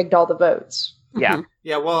rigged all the votes. Yeah. Mhm.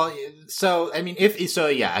 Yeah, well, so I mean,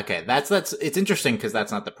 okay, that's it's interesting because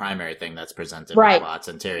that's not the primary thing that's presented Right. with Watts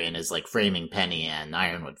and Tyrion is like framing Penny and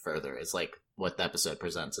Ironwood further is like what the episode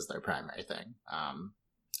presents as their primary thing.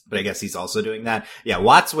 But I guess he's also doing that. Yeah,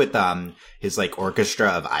 Watts with his like orchestra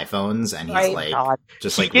of iPhones and he's Right. like God.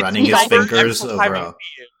 just He like gets running me his over fingers every time over. I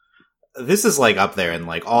see it. This is like up there in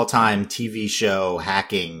like all-time TV show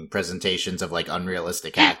hacking presentations of like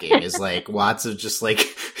unrealistic hacking is like Watts of just like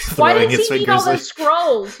Why throwing does his he need all fingers. Like, those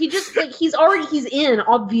scrolls? He just like he's in,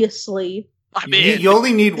 obviously. I mean, you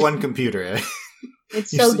only need one computer.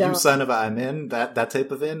 It's you, so dumb. you son of a I'm in that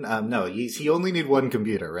type of in. No, he only need one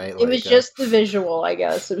computer, right? It was just the visual, I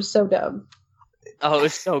guess. It was so dumb. oh, it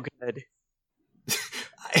was so good.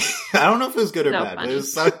 I don't know if it was good or So bad. But funny. it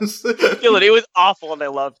was. It was awful, and I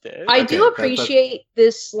loved it. I Okay, do appreciate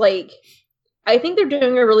this, like, I think they're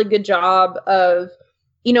doing a really good job of,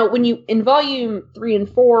 when you, in volume 3 and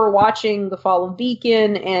 4, watching the fall of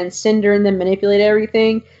Beacon and Cinder and then manipulate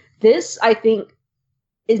everything, this, I think,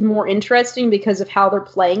 is more interesting because of how they're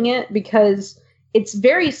playing it, because it's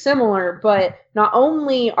very similar, but not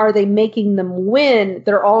only are they making them win,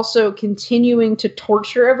 they're also continuing to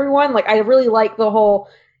torture everyone. Like, I really like the whole,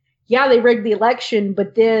 they rigged the election,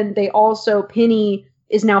 but then they also, Penny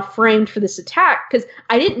is now framed for this attack. Because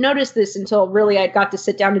I didn't notice this until really I got to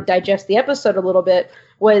sit down and digest the episode a little bit,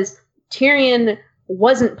 was Tyrion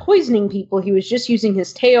wasn't poisoning people. He was just using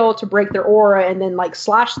his tail to break their aura and then like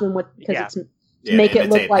slash them with, because Yeah. it's to make it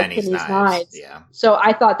look like Penny's knives. Yeah. So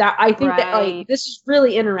I thought that, I think that like Right. this is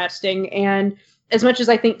really interesting. And as much as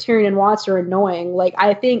I think Tyrion and Watts are annoying, like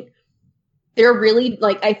I think they're really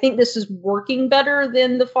like, I think this is working better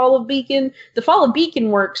than the Fall of Beacon. The Fall of Beacon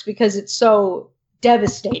works because it's so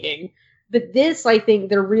devastating. But this, I think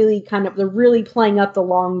they're really playing up the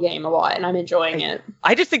long game a lot, and I'm enjoying it.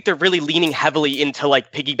 I just think they're really leaning heavily into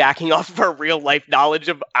like piggybacking off of our real life knowledge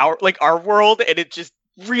of our world, and it just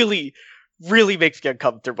really, really makes me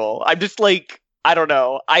uncomfortable. I'm just like, I don't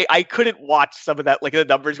know. I couldn't watch some of that, like the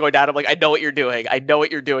numbers going down. I'm like, I know what you're doing,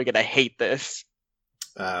 and I hate this.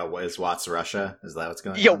 What is Watts Russia? Is that what's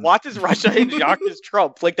going Yeah, on? Watts is Russia and Jacques is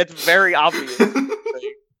Trump. Like that's very obvious.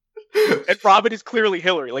 And Robin is clearly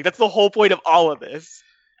Hillary. Like that's the whole point of all of this.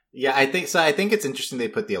 Yeah, I think so. I think it's interesting they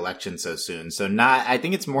put the election so soon. So I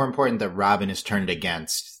think it's more important that Robin is turned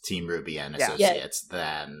against Team Ruby and Yeah. Associates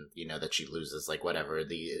than, that she loses, like, whatever.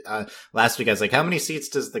 Last week I was like, how many seats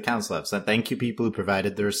does the council have? So thank you people who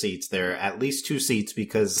provided the receipts. There are at least 2 seats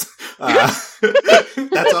because,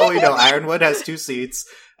 that's all we know. Ironwood has 2 seats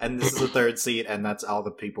and this is the 3rd seat and that's all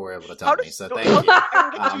the people were able to tell How me. does- So thank you.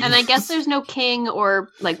 And I guess there's no king or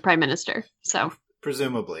like prime minister. So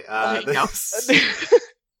Presumably. There you go.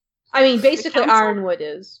 I mean, basically council? Ironwood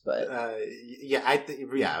is, but We were.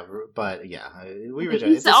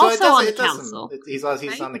 He's also on the council, He's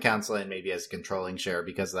right? on the council and maybe has a controlling share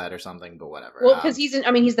because of that or something. But whatever. well, because he's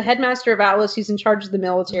the headmaster of Atlas. He's in charge of the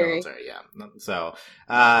military. Yeah. So,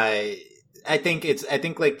 I think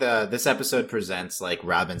like this episode presents like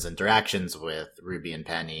Robin's interactions with Ruby and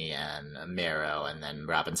Penny and Marrow, and then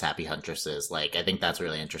Robin's happy huntresses. Like, I think that's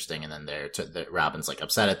really interesting. And then Robin's like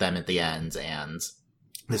upset at them at the end, and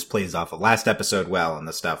this plays off of last episode well, and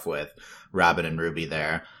the stuff with Robin and Ruby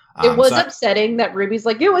there. It was so upsetting that Ruby's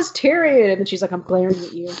like, it was Tyrion, and then she's like, I'm glaring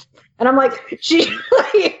at you, and I'm like, she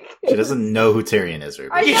doesn't know who Tyrion is,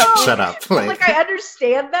 Ruby. I know. Shut up. Like, I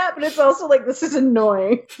understand that, but it's also like, this is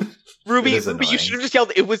annoying. Ruby, It is you annoying. should have just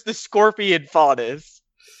yelled, it was the Scorpion Faunus.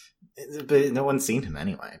 But no one's seen him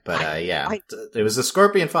anyway. But it was a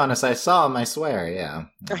scorpion faunus. I saw him. I swear. Yeah,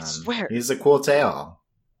 I swear. he's a cool tail.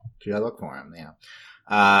 You gotta look for him. Yeah.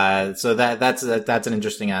 So that's an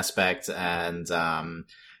interesting aspect, and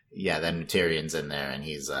then Tyrion's in there and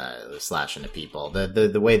he's slashing at people.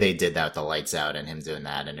 The way they did that with the lights out and him doing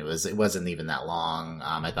that, and it wasn't even that long.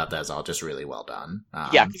 I thought that was all just really well done.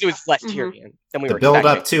 Yeah, because it was less Mhm. Tyrion than we The were build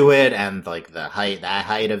expecting. up to it and like that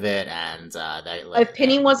height of it, and If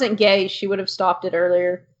Penny wasn't gay, she would have stopped it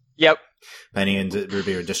earlier. Yep. Penny and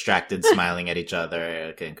Ruby were distracted, smiling at each other.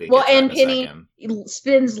 Okay, we Well, get to that and in a Penny second.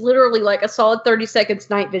 spends literally like a solid 30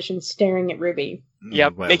 seconds night vision staring at Ruby.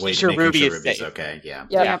 Yep, making sure Ruby is Ruby's safe. okay. Yeah.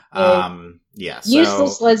 Yep. Yeah. So,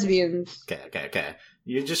 Useless lesbians. Okay.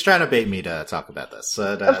 You're just trying to bait me to talk about this.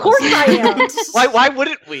 Of course I am. Why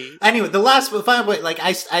wouldn't we? Anyway, final point, like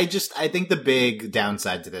I think the big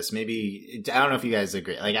downside to this, maybe I don't know if you guys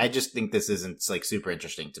agree. Like I just think this isn't like super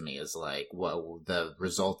interesting to me. Is like what the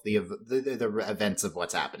result, the events of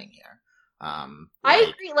what's happening here. I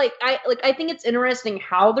agree. I think it's interesting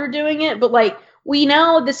how they're doing it, but like we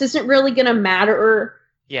know this isn't really going to matter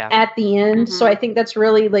Yeah. at the end. Mhm. So I think that's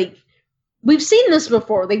really like we've seen this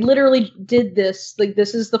before. They literally did this. Like,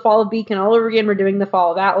 this is the fall of Beacon all over again. We're doing the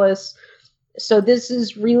fall of Atlas. So this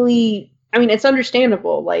is really, I mean, it's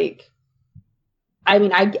understandable. Like, I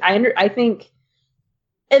mean, I think,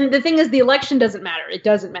 and the thing is, the election doesn't matter.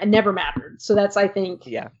 It never mattered. So that's, I think,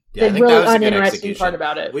 Yeah, the I think really that was a good uninteresting execution. part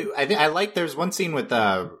about it. I like. There's one scene with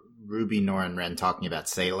Ruby, Nora, and Ren talking about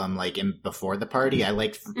Salem, like before the party. I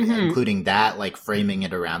liked including that, like framing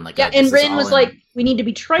it around like and Ren was like, "We need to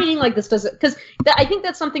be training like this doesn't," because I think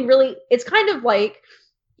that's something really. It's kind of like,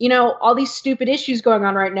 you know, all these stupid issues going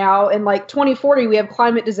on right now, and like 2040, we have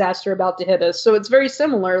climate disaster about to hit us. So it's very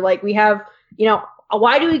similar. Like, we have, you know,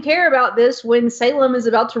 why do we care about this when Salem is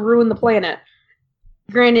about to ruin the planet?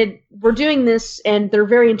 Granted, we're doing this, and they're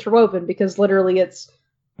very interwoven because literally it's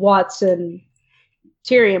Watts and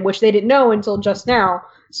Tyrion, which they didn't know until just now.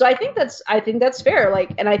 So I think that's fair.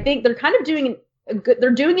 Like, and I think they're kind of doing a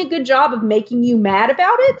good job of making you mad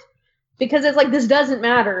about it, because it's like, this doesn't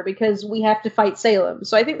matter because we have to fight Salem.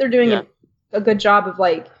 So I think they're doing a good job of,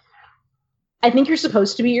 like, I think you're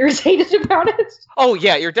supposed to be irritated about it. Oh,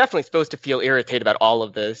 yeah, you're definitely supposed to feel irritated about all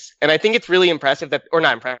of this. And I think it's really impressive that, or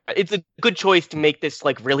not impressive, it's a good choice to make this,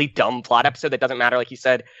 like, really dumb plot episode that doesn't matter, like you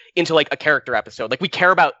said, into, like, a character episode. Like, we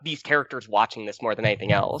care about these characters watching this more than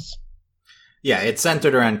anything else. Yeah, it's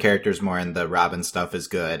centered around characters more, and the Robin stuff is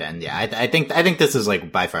good. And yeah, I think this is,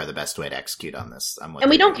 like, by far the best way to execute on this.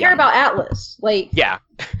 And we don't care about Atlas. Like, yeah.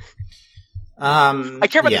 I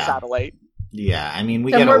care about the satellite. Yeah, I mean,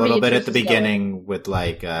 we get a little bit at the beginning with,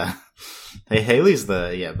 like, hey, Haley's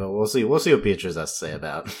but we'll see what Beatrice has to say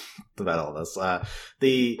about all this.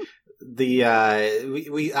 We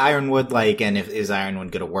Ironwood, like, and is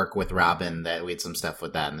Ironwood going to work with Robin? That we had some stuff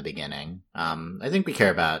with that in the beginning. I think we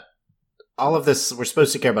care about all of this. We're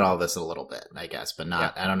supposed to care about all of this a little bit, I guess, but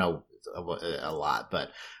not, I don't know, a lot, but,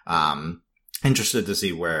 interested to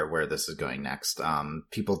see where this is going next.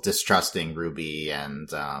 People distrusting Ruby and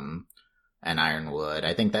Ironwood.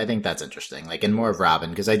 I think that's interesting. Like, and more of Robin,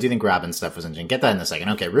 because I do think Robin stuff was interesting. Get that in a second.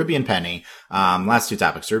 Okay, Ruby and Penny. Last two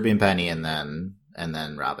topics: Ruby and Penny, and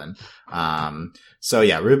then Robin. So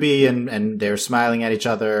yeah, Ruby and they're smiling at each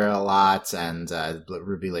other a lot, and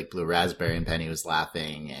Ruby like blue raspberry, and Penny was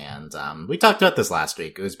laughing. And we talked about this last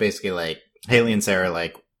week. It was basically like Haley and Sarah,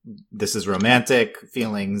 like, this is romantic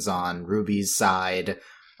feelings on Ruby's side.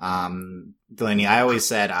 Delaney, I always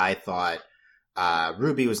said I thought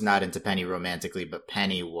Ruby was not into Penny romantically, but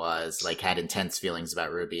Penny was, like, had intense feelings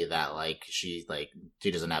about Ruby that, like, she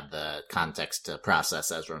doesn't have the context to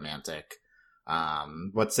process as romantic.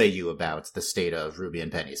 What say you about the state of Ruby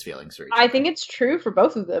and Penny's feelings for each other? I think it's true for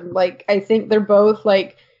both of them. Like, I think they're both,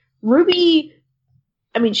 like, Ruby,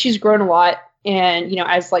 I mean, she's grown a lot, and, you know,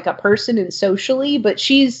 as, like, a person and socially, but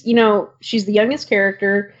she's, you know, she's the youngest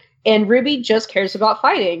character. And Ruby just cares about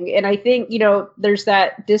fighting. And I think, you know, there's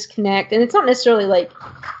that disconnect. And it's not necessarily like,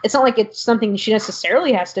 it's not like it's something she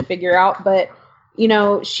necessarily has to figure out. But, you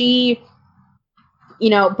know,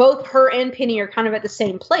 both her and Penny are kind of at the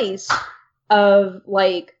same place of,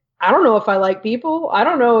 like, I don't know if I like people. I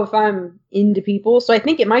don't know if I'm into people. So I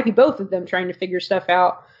think it might be both of them trying to figure stuff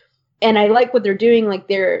out. And I like what they're doing. Like,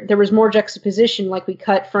 there was more juxtaposition. Like, we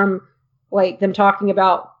cut from, like, them talking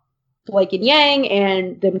about Blake and Yang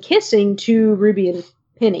and them kissing to Ruby and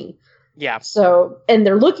Penny. Yeah. So, and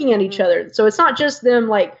they're looking at each other. So it's not just them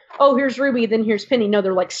like, oh, here's Ruby, then here's Penny. No,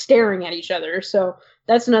 they're like staring at each other. So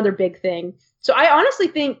that's another big thing. So I honestly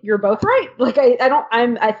think you're both right. Like,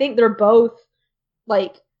 I think they're both,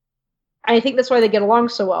 like, I think that's why they get along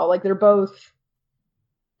so well. Like,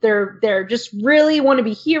 they're just really want to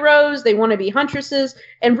be heroes. They want to be huntresses.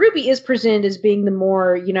 And Ruby is presented as being the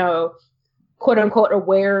more, you know, quote unquote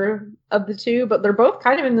aware of the two, but they're both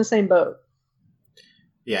kind of in the same boat.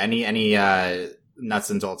 Yeah. Any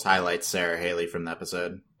nuts and bolts highlights, Sarah Haley, from the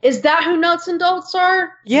episode? Is that who Nuts and Bolts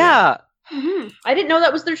are? Yeah. Mm-hmm. I didn't know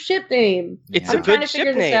that was their ship name. It's I'm a trying good to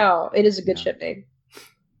figure ship this name. out. It is a good ship name.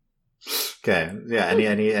 Okay. Yeah.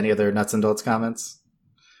 Any other nuts and bolts comments?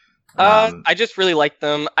 I just really like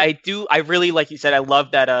them. I really, like you said, I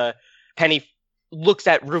love that Penny looks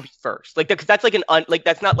at Ruby first. Like, because that's like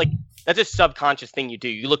that's not like, that's a subconscious thing you do.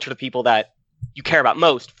 You look to the people that you care about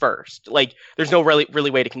most first. Like, there's no really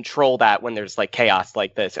way to control that when there's, like, chaos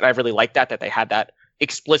like this. And I really like that they had that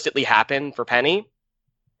explicitly happen for Penny.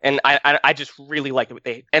 And I just really like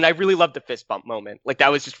it. And I really love the fist bump moment. Like,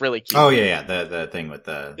 that was just really cute. Oh yeah. The thing with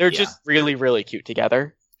they're just really, really cute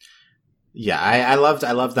together. Yeah, I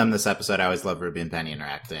loved them this episode. I always love Ruby and Penny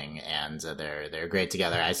interacting, and they're great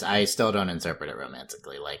together. I still don't interpret it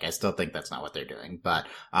romantically. Like, I still think that's not what they're doing. But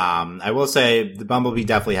I will say the Bumblebee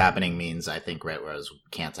definitely happening means I think Red Rose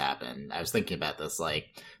can't happen. I was thinking about this. Like,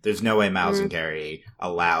 there's no way Miles and Carrie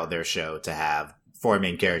allow their show to have 4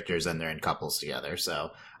 main characters and they're in couples together.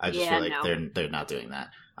 So I just feel like they're not doing that.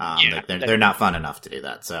 Like they're not fun enough to do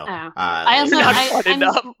that. So I also I'm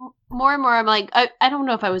more and more. I'm like I don't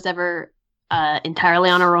know if I was ever entirely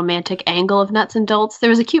on a romantic angle of Nuts and Bolts. There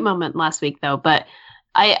was a cute moment last week though, but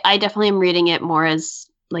I definitely am reading it more as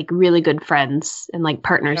like really good friends and like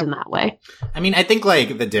partners in that way. I mean, I think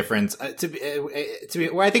like the difference to be,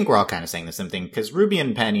 well, I think we're all kind of saying the same thing because Ruby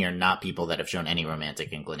and Penny are not people that have shown any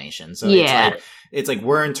romantic inclination. So it's like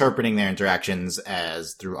we're interpreting their interactions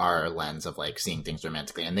as through our lens of like seeing things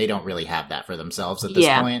romantically, and they don't really have that for themselves at this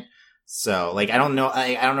point. So like I don't know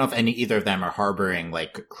if either of them are harboring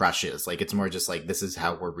like crushes. Like it's more just like this is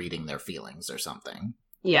how we're reading their feelings or something.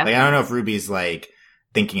 Yeah. Like I don't know if Ruby's like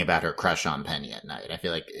thinking about her crush on Penny at night. I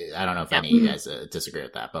feel like, I don't know if any of you guys disagree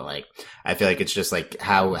with that, but like, I feel like it's just like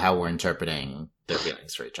how we're interpreting their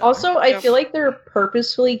feelings for each other. Also, I feel like they're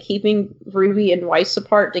purposefully keeping Ruby and Weiss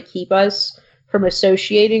apart to keep us from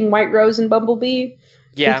associating White Rose and Bumblebee.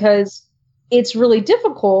 Yeah. Because it's really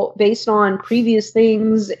difficult based on previous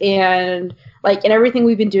things and like, and everything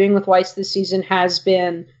we've been doing with Weiss this season has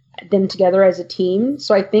been them together as a team.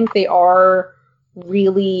 So I think they are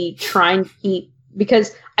really trying to keep,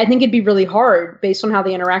 because I think it'd be really hard based on how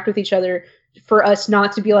they interact with each other for us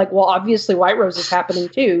not to be like, well, obviously White Rose is happening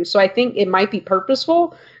too. So I think it might be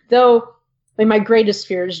purposeful, though. I mean, my greatest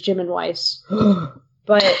fear is Jim and Weiss,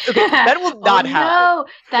 but that will not happen. No,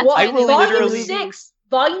 that's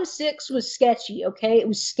Volume 6 was sketchy. Okay, it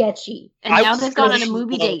was sketchy, and now they've gone on a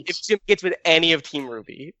movie date. If Jim gets with any of Team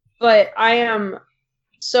Ruby, but I am.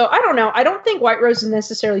 So I don't know. I don't think White Rose is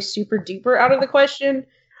necessarily super duper out of the question.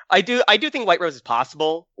 I do think White Rose is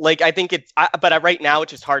possible. Like, I think it's, but right now it's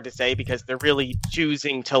just hard to say because they're really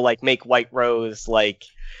choosing to like make White Rose like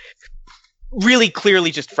really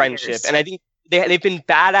clearly just friendship, and I think they've been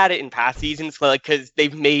bad at it in past seasons, like because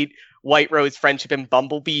they've made White Rose friendship and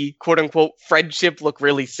Bumblebee quote unquote friendship look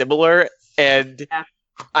really similar, and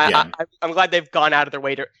I'm glad they've gone out of their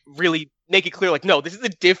way to really make it clear, like, no, this is a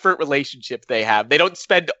different relationship they have. They don't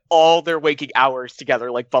spend all their waking hours together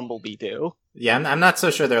like Bumblebee do. Yeah, I'm not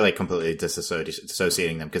so sure they're like completely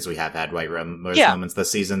disassociating them because we have had White Rose moments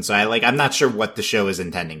this season. So I'm not sure what the show is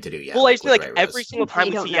intending to do yet. Well, I feel like every single time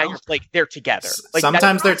we see like they're together. Like,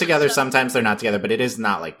 sometimes they're together, sometimes they're not together, but it is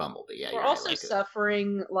not like Bumblebee. Yeah, we're also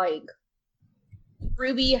suffering like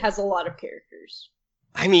Ruby has a lot of characters.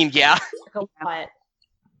 I mean, yeah, like a lot.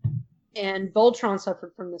 And Voltron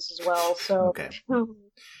suffered from this as well. So okay.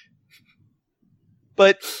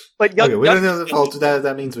 But okay, we don't know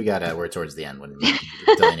that means we're towards the end when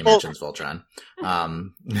Delaney mentions Voltron.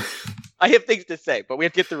 I have things to say, but we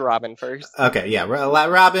have to get through Robin first. Okay, yeah,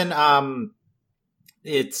 Robin.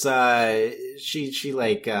 It's she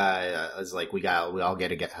like is like we all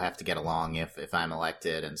have to get along if I'm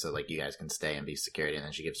elected, and so like you guys can stay and be security. And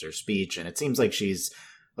then she gives her speech, and it seems like she's.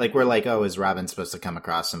 Like, we're like, oh, is Robin supposed to come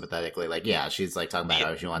across sympathetically? Like, yeah, she's, like, talking about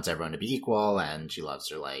how she wants everyone to be equal, and she loves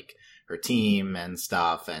her team and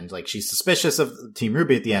stuff, and, like, she's suspicious of Team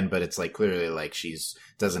Ruby at the end, but it's, like, clearly, like,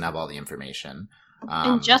 doesn't have all the information.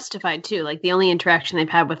 And justified, too. Like, the only interaction they've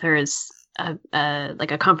had with her is,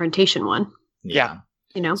 like, a confrontation one. Yeah.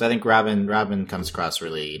 You know? So I think Robin comes across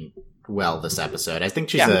really well this episode. I think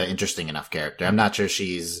she's an interesting enough character. I'm not sure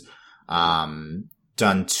she's,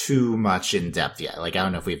 done too much in depth yet. Like, I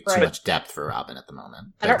don't know if we have too much depth for Robin at the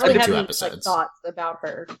moment. I don't really have any thoughts about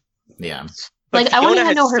her. Yeah. Like, I want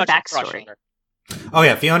to know her backstory. Oh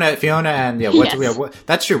yeah, Fiona, and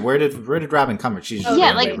that's true. Where did Robin come from? She's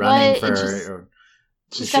running for.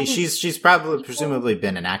 She's probably presumably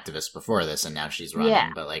been an activist before this, and now she's running.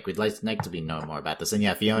 Yeah. But like, we'd like to know more about this. And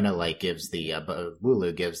yeah, Fiona like gives the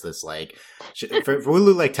Wooloo gives this like for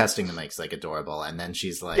Wooloo like testing them makes like adorable, and then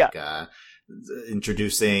she's like.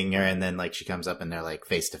 Introducing her, and then like she comes up and they're like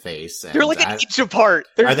face to face. They're like an inch apart.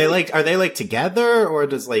 Are they like together, or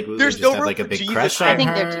does like Wooloo just have like a big crush on her? I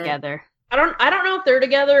think they're together. I don't know if they're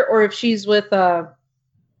together or if she's with the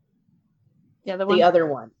other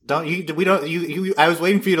one. I was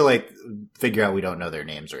waiting for you to like figure out we don't know their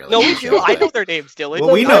names really. No, we do. I know their names, Dylan.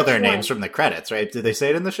 Well, we know their names from the credits, right? Did they say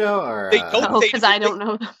it in the show? Or they don't because I don't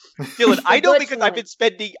know them. Dylan, I know because I've been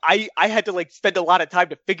spending. I had to like spend a lot of time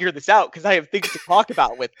to figure this out because I have things to talk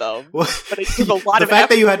about with them. Well, but it took a lot the fact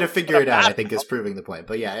that you had to figure it out, I think, is proving the point.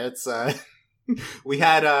 But yeah, it's. We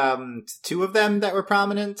had two of them that were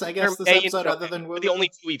prominent, I guess, this episode, other than Wu. The only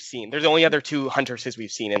two we've seen. There's the only other two huntresses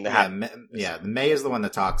we've seen in the May is the one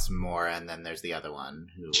that talks more, and then there's the other one.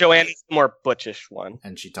 Joanna's the more butchish one.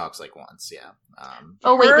 And she talks like once, yeah.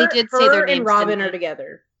 They did say their names. And Robin are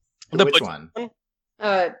together. Which one?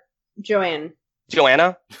 Joanne.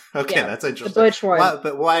 Joanna? Okay, Yeah, that's interesting. The butch one.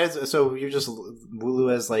 But why is it, so you just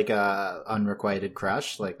Lulu as like a unrequited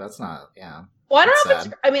crush? Like, that's not, yeah. Well, I don't know if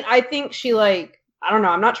it's, I mean, I think she like, I don't know,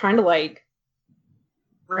 I'm not trying to like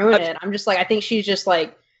ruin it. I'm just like, I think she's just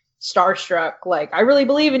like starstruck. Like, I really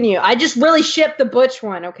believe in you. I just really ship the butch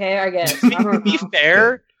one, okay, I guess. I don't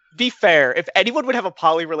know. Be fair. If anyone would have a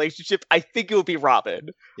poly relationship, I think it would be Robin.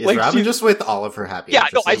 Is like, Robin just with all of her happy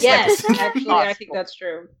actresses? Yes, actually, I think that's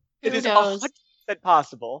true. It is 100%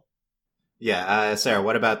 possible. Yeah, Sarah,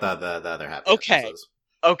 what about the other happy actresses?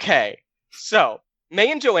 Okay. So,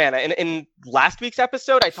 May and Joanna, in last week's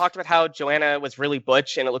episode, I talked about how Joanna was really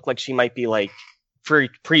butch and it looked like she might be like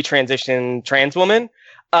pre-transition trans woman.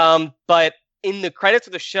 But in the credits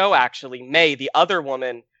of the show, actually, May, the other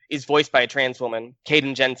woman, is voiced by a trans woman,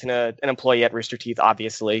 Kaden Jensen, an employee at Rooster Teeth,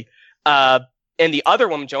 obviously. And the other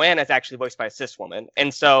woman, Joanna, is actually voiced by a cis woman.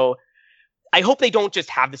 And so I hope they don't just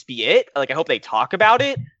have this be it. Like, I hope they talk about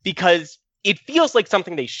it because it feels like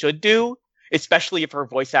something they should do, especially if her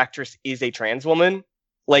voice actress is a trans woman.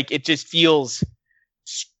 Like, it just feels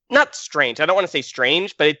not strange. I don't want to say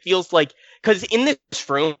strange, but it feels like, because in this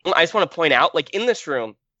room, I just want to point out, like, in this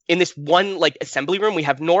room, in this one like assembly room, we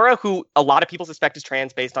have Nora, who a lot of people suspect is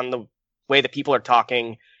trans based on the way that people are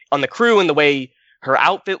talking on the crew and the way her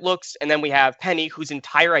outfit looks. And then we have Penny, whose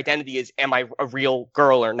entire identity is, am I a real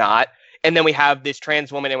girl or not? And then we have this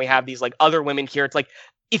trans woman and we have these like other women here. It's like,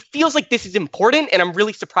 it feels like this is important. And I'm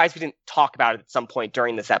really surprised we didn't talk about it at some point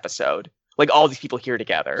during this episode. Like all these people here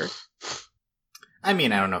together. I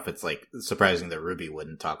mean, I don't know if it's like surprising that Ruby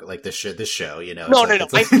wouldn't talk like this show, you know? No.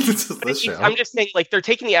 I'm just saying, like, they're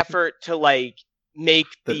taking the effort to like make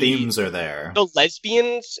the themes are there, the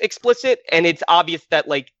lesbians explicit, and it's obvious that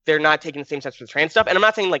like they're not taking the same steps for the trans stuff. And I'm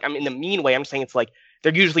not saying like I'm in the mean way. I'm saying it's like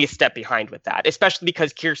they're usually a step behind with that, especially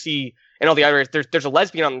because Kiersey and all the others. There's a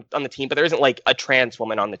lesbian on the team, but there isn't like a trans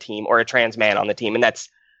woman on the team or a trans man on the team, and that's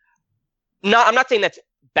not. I'm not saying that's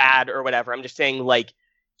bad or whatever. I'm just saying like,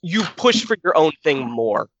 you push for your own thing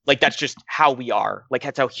more. Like, that's just how we are. Like,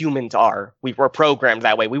 that's how humans are. We're programmed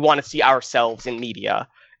that way. We want to see ourselves in media.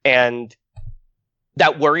 And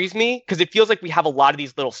that worries me because it feels like we have a lot of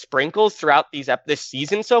these little sprinkles throughout this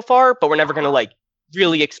season so far, but we're never going to, like,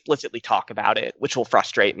 really explicitly talk about it, which will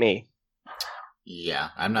frustrate me. Yeah,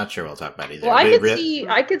 I'm not sure we'll talk about it either. Well,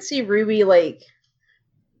 I could see Ruby, like...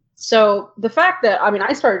 So, the fact that, I mean,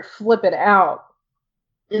 I started flipping out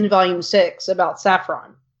in Volume 6 about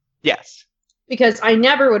Saffron. Yes. Because I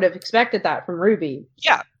never would have expected that from Ruby.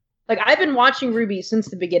 Yeah. Like, I've been watching Ruby since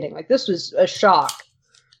the beginning. Like, this was a shock.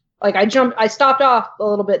 Like, I stopped off a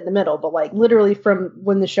little bit in the middle, but, like, literally from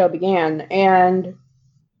when the show began. And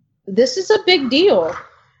this is a big deal.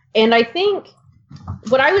 And I think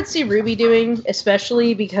what I would see Ruby doing,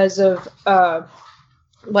 especially because of,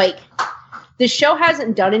 like, this show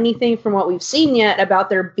hasn't done anything from what we've seen yet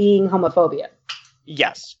about there being homophobia.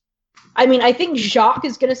 Yes. I mean, I think Jacques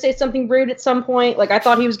is going to say something rude at some point. Like, I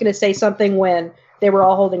thought he was going to say something when they were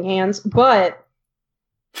all holding hands. But,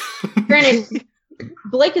 granted,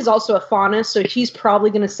 Blake is also a fauna, so he's probably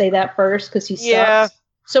going to say that first because he sucks.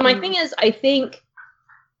 So my thing is, I think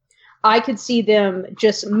I could see them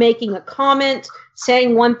just making a comment,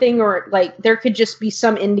 saying one thing, or, like, there could just be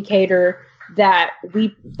some indicator that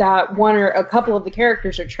one or a couple of the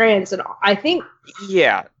characters are trans. And I think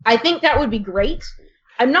that would be great.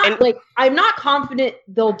 I'm not confident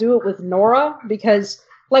they'll do it with Nora because,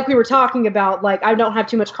 like we were talking about, like, I don't have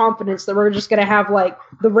too much confidence that we're just going to have, like,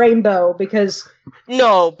 the rainbow because...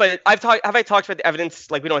 No, but have I talked about the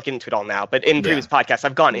evidence? Like, we don't have to get into it all now, but in previous podcasts,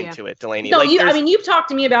 I've gone into it, Delaney. No, like, you've talked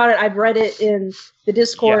to me about it. I've read it in the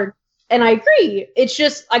Discord, and I agree. It's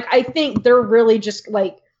just, like, I think they're really just,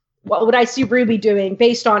 like, what I see Ruby doing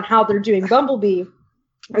based on how they're doing Bumblebee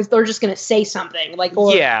is they're just going to say something, like,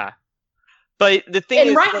 or... Yeah. But the thing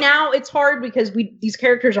is, right now it's hard because these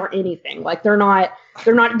characters aren't anything. Like they're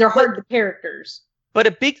hard characters. But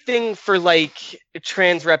a big thing for like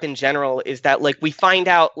trans rep in general is that like we find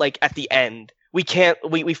out like at the end we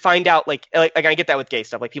find out like I get that with gay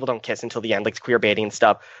stuff, like people don't kiss until the end, like queer baiting and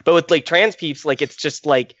stuff. But with like trans peeps, like it's just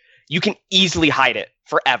like you can easily hide it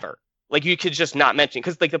forever. Like you could just not mention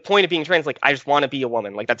because like the point of being trans, like I just want to be a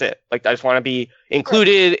woman, like that's it. Like I just want to be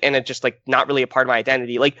included and it's just like not really a part of my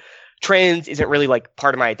identity. Like trans isn't really like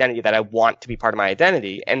part of my identity that I want to be part of my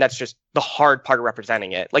identity. And that's just the hard part of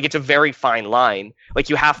representing it. Like, it's a very fine line. Like,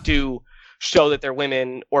 you have to show that they're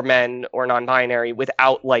women or men or non-binary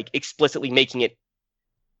without like explicitly making it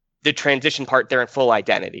the transition part their full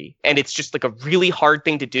identity. And it's just like a really hard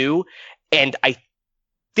thing to do. And I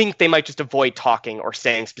think they might just avoid talking or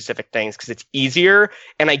saying specific things because it's easier.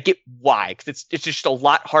 And I get why, because it's just a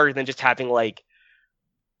lot harder than just having like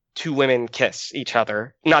two women kiss each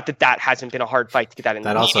other. Not that that hasn't been a hard fight to get that in.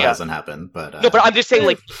 That also hasn't happened, but no. But I'm just saying,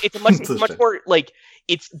 like, it's a much more like,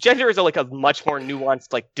 it's gender is a much more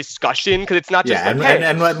nuanced like discussion, because it's not just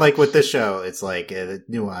and like with this show, it's like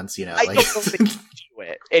nuance. You know, I like don't know if they can do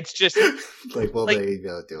it. It's just like, well, like, they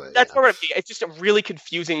go do it. That's more of it's just a really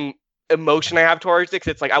confusing emotion I have towards it,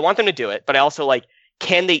 because it's like I want them to do it, but I also like,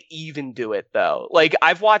 can they even do it though? Like,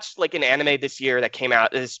 I've watched like an anime this year that came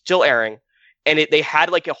out, is still airing, and they had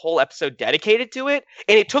like a whole episode dedicated to it,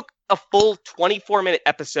 and it took a full 24-minute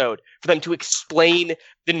episode for them to explain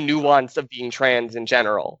the nuance of being trans in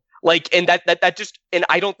general. Like, and that just, and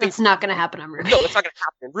I don't think it's not going to happen on Ruby. No, it's not going to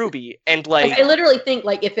happen in Ruby. And like, I literally think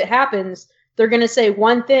like if it happens, they're going to say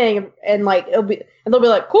one thing and like they'll be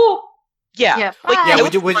like, cool. Yeah.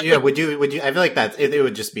 Would you? I feel like that it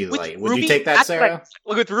would just be like, would you take that, Sarah?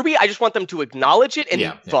 Like with Ruby, I just want them to acknowledge it and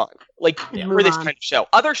move on. Like for this kind of show.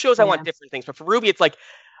 Other shows, I want different things, but for Ruby, it's like,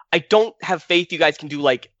 I don't have faith you guys can do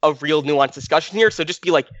like a real nuanced discussion here. So just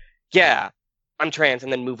be like, yeah, I'm trans,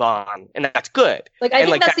 and then move on, and that's good. Like, I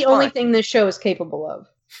think that's the only thing this show is capable of.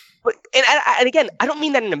 But, and again, I don't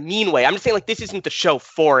mean that in a mean way. I'm just saying, like, this isn't the show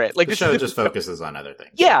for it. Like, the show just focuses on other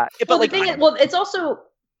things. Yeah, but like, it's also,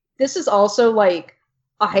 this is also like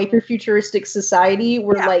a hyper-futuristic society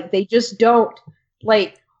where like they just don't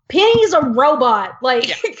like. Penny's a robot. Like,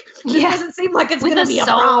 it doesn't seem like it's gonna be a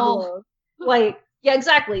problem. Like, yeah,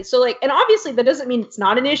 exactly. So like, and obviously that doesn't mean it's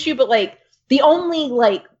not an issue, but like the only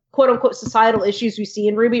like quote unquote societal issues we see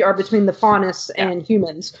in Ruby are between the faunists and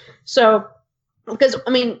humans. So, because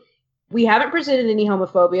I mean, we haven't presented any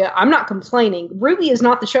homophobia. I'm not complaining. Ruby is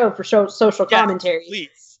not the show for social commentary. Please.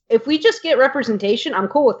 If we just get representation, I'm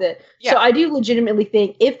cool with it. Yeah. So I do legitimately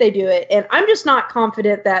think if they do it, and I'm just not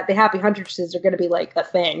confident that the Happy Huntresses are going to be like a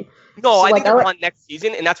thing. No, so, I think they're on next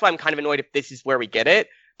season, and that's why I'm kind of annoyed if this is where we get it.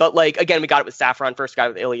 But like, again, we got it with Saffron first, got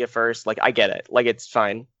it with Ilya first. Like, I get it. Like, it's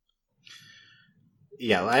fine.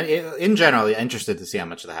 Yeah, in general, interested to see how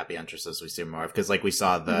much of the Happy Huntresses we see more of, because like we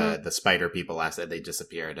saw the spider people last night, they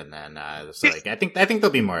disappeared, and then so like I think there'll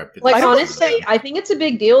be more. Like, honestly, I think it's a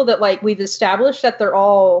big deal that like we've established that they're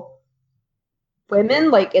all women,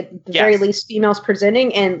 like at the very least females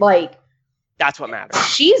presenting, and like that's what matters.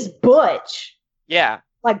 She's butch. Yeah,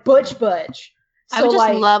 like butch. So, I would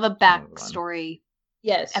just love a backstory.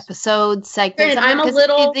 Yes. Episode segment. And I'm a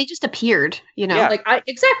little. They just appeared, you know. Yeah. Like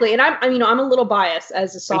exactly, and I'm a little biased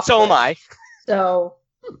as a sophomore. And so am I. So.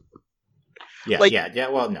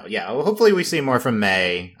 Well, hopefully we see more from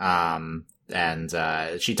May. And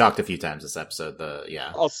she talked a few times this episode.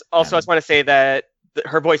 Also, I just want to say that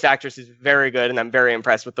her voice actress is very good, and I'm very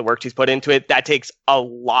impressed with the work she's put into it. That takes a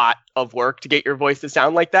lot of work to get your voice to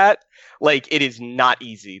sound like that. Like, it is not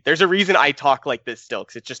easy. There's a reason I talk like this still,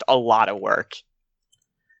 because it's just a lot of work.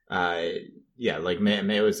 Like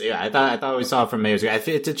May was. Yeah, I thought we saw from May was.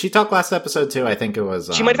 Did she talk last episode too? I think it was.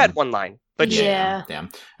 She might have had one line, but damn.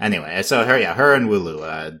 Anyway, so her and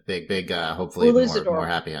Wooloo, big. Hopefully, more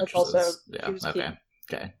Happy Huntresses.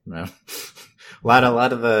 Okay. No. A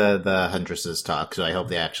lot of the Huntresses talk, so I hope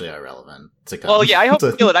they actually are relevant to come. Well, yeah, I hope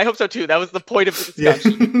I hope so too. That was the point of the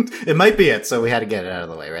discussion. It might be it, so we had to get it out of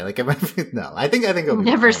the way, right? Like, it might be, no, I think it'll be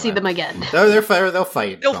never see them again. They'll fight. They'll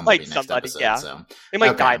fight somebody. Episode, yeah, so. They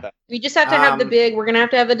might die though. We just have to have we're gonna have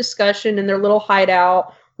to have a discussion in their little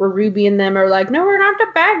hideout where Ruby and them are like, no, we're not the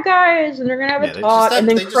bad guys, and they're gonna have a talk, and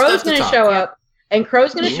then Crow's gonna show up, and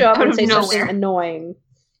say something annoying.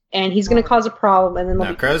 And he's going to cause a problem, and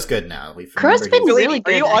then Crow's good now. Crow's been really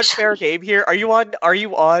good. Are you on fair game here? Are you on?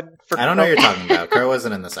 For I don't know what you're talking about. Crow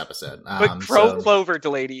wasn't in this episode. But Clover,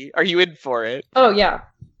 Delaney, are you in for it? Oh yeah,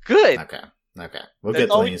 good. Okay. We'll get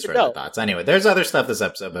Delaney's further thoughts. Anyway, there's other stuff this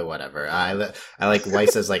episode, but whatever. I like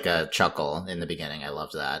Weiss' like a chuckle in the beginning. I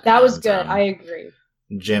loved that. That was good. I agree.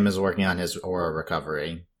 Jim is working on his aura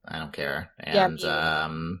recovery. I don't care. And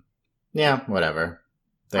whatever.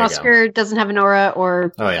 Oscar doesn't have an aura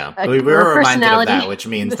or we were reminded of that, which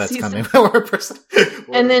means that's coming.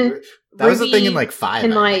 And then that was the thing in like 5.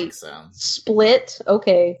 Can split.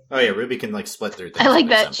 Okay. Oh yeah, Ruby can like split through things. I like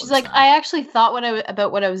that. She's like, I actually thought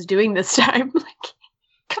about what I was doing this time. Like,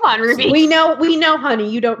 come on, Ruby. We know, honey.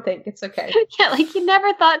 You don't think it's okay? Yeah, like you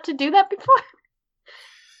never thought to do that before.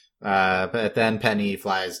 But then Penny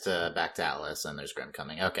flies back to Atlas, and there's Grimm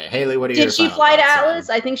coming. Okay, Haley, what are Did your she final fly to thoughts on- Atlas?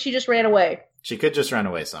 I think she just ran away. She could just run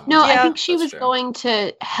away somewhere. No, I Yeah, think she that's was true. going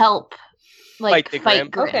to help, like, Fight the fight Grimm.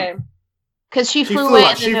 Grimm. Okay. Because she She flew flew away, off.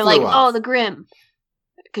 and She then they're flew like, off. "Oh, the Grimm."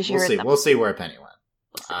 Because you We'll heard see. them. We'll see where Penny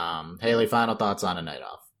went. Haley, final thoughts on A Night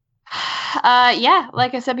Off. Yeah,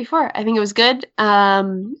 like I said before, I think it was good.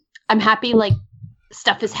 I'm happy, like,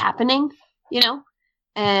 stuff is happening,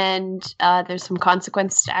 and there's some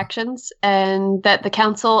consequence to actions, and that the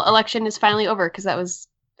council election is finally over, because I was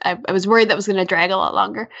worried that was going to drag a lot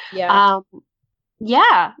longer. Yeah.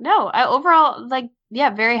 Overall,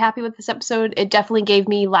 very happy with this episode. It definitely gave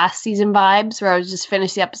me last season vibes, where I was just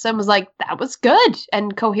finished the episode and was like, that was good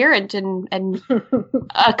and coherent and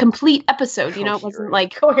a complete episode. It wasn't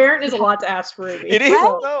like Coherent is a lot to ask for Ruby. It is,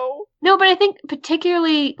 Right? though. No, but I think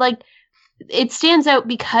particularly, like, it stands out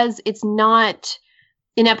because it's not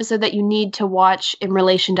an episode that you need to watch in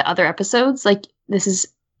relation to other episodes. Like, this is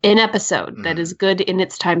an episode that is good in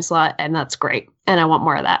its time slot, and that's great. And I want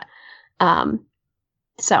more of that.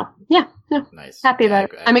 So, yeah, no, Nice. happy about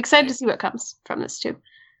it. I'm excited to I- see what comes from this, too.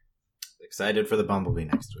 Excited for the Bumblebee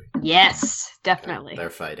next week. Yes, definitely. They're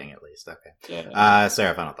fighting at least. Okay. Yeah.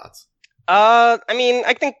 Sarah, final thoughts. I mean,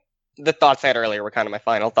 I think the thoughts I had earlier were kind of my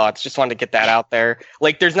final thoughts. Just wanted to get that out there.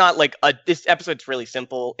 Like, there's not like this episode's really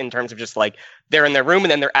simple in terms of just like they're in their room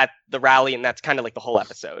and then they're at the rally, and that's kind of like the whole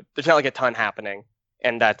episode. There's not like a ton happening,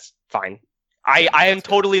 and that's fine. I am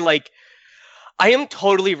totally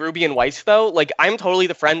Ruby and Weiss though. Like, I'm totally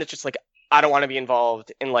the friend that's just like, I don't want to be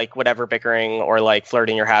involved in like whatever bickering or like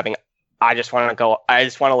flirting you're having. I just want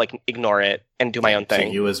to like ignore it and do my own So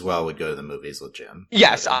thing. you as well would go to the movies with Jim.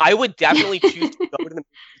 Yes, Okay. I would definitely choose to go to the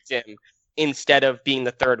gym instead of being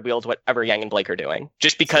the third wheel to whatever Yang and Blake are doing.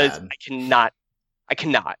 Just because Sad. I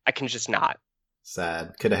can just not.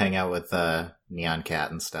 Sad. Could have hang out with Neon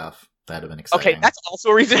Cat and stuff. That'd have been exciting. Okay, that's also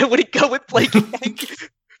a reason I wouldn't go with Blake and Yang.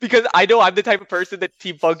 Because I know I'm the type of person that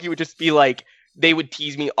Team Funky would just be like, they would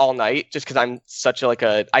tease me all night just because I'm such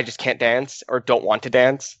I just can't dance or don't want to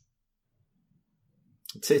dance.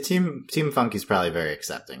 Team Funky's probably very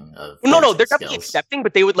accepting of. No, they're dancing definitely skills. accepting,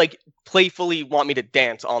 but they would like playfully want me to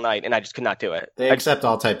dance all night, and I just could not do it. They I- accept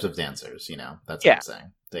all types of dancers. That's Yeah. what I'm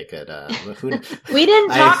saying. They could. We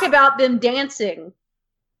didn't I- talk about them dancing.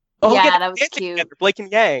 Oh, Yeah, they're that was dancing cute. together, Blake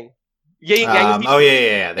and Yang. Yang was Oh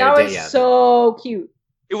yeah. That was so cute.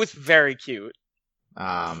 It was very cute.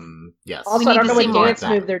 Yes. Also, We I don't need know to see what more dance of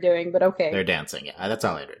move they're doing, but okay. They're dancing. Yeah, that's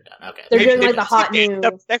all I wrote down. Okay. They're Maybe doing, like, they the hot just dance move.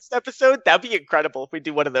 up next episode. That'd be incredible if we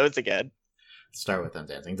do one of those again. Start with them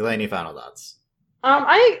dancing. Delaney, final thoughts.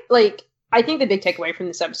 I think the big takeaway from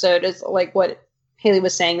this episode is like what Haley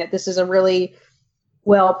was saying, that this is a really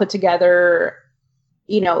well put together,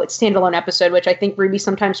 it's standalone episode, which I think Ruby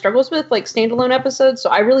sometimes struggles with, like standalone episodes. So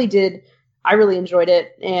I really enjoyed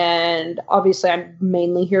it, and obviously I'm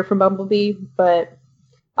mainly here from Bumblebee, but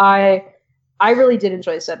I really did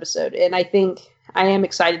enjoy this episode, and I think I am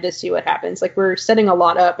excited to see what happens. Like, we're setting a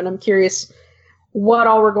lot up, and I'm curious what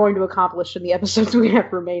all we're going to accomplish in the episodes we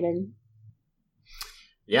have remaining.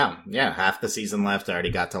 Yeah. Half the season left. I already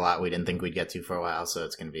got to a lot we didn't think we'd get to for a while, so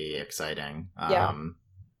it's going to be exciting. Yeah,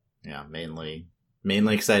 mainly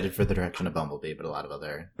excited for the direction of Bumblebee, but a lot of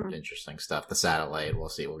other interesting stuff. The satellite, we'll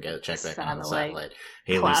see. We'll get a check back on the satellite.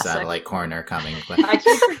 Haley's Classic. satellite corner coming. I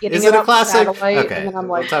keep forgetting Is it a about classic? Satellite, Okay, and then I'm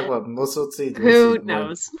we'll like, talk about. We'll see. Who more-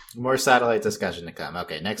 knows? More satellite discussion to come.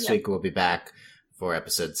 Okay, next week we'll be back for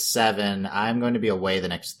episode 7. I'm going to be away the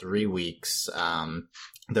next 3 weeks.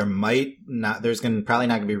 There's probably not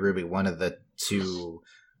going to be Ruby one of the 2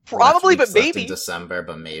 Probably, left but weeks left maybe. in December,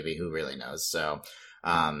 but maybe, who really knows. So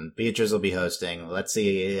Beatrice will be hosting. Let's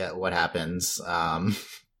see what happens.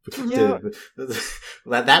 Yeah.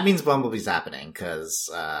 That means Bumblebee's happening, because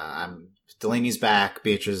Delaney's back,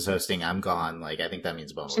 Beatrice is hosting, I'm gone. Like, I think that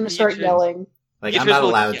means I'm Bumblebee. gonna start Beatrice- yelling. Like, Beatrice I'm will-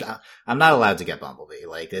 not allowed. yeah. I'm not allowed to get Bumblebee.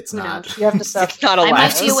 Like, it's No. not. You have to suffer. It's not I allowed.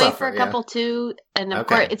 might be away Suffer, for a yeah. couple too, and of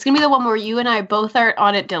Okay. course it's gonna be the one where you and I both are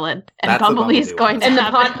on it, Dylan, and That's the Bumblebee's Bumblebee going one. to And the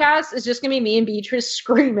happen. podcast is just gonna be me and Beatrice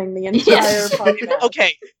screaming the entire Yes. podcast.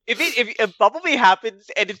 Okay, if Bumblebee happens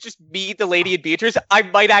and it's just me, the lady, and Beatrice, I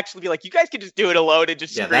might actually be like, you guys can just do it alone and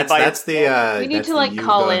just Yeah, scream that's by the. We need that's to, the like, you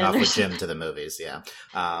call going in off or with Jim to the movies. Yeah.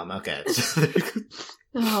 Okay.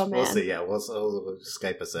 Oh man. We'll see. Yeah, we'll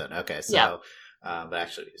Skype us in. Okay. So. Yeah. But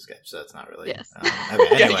actually, we Skype, so that's not really. Yes. Okay. Anyway,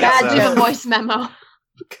 Yeah, Yeah, do so, a voice memo.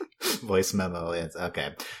 Voice memo is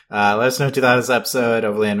okay. Let us know what you thought of this episode.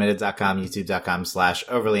 Overlyanimated.com,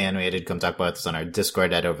 youtube.com/overlyanimated. Come talk about this on our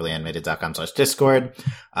Discord at overlyanimated.com/discord.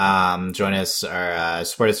 Join us or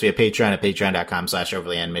support us via Patreon at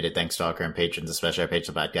patreon.com/overlyanimated. Thanks to all current patrons, especially our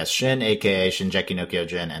patron podcast Shin, aka Shinjeki no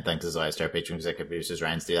Kyojin, and thanks as always to our patron executive producers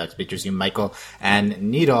Ryan Steelex, features you Michael and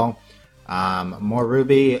Needle. More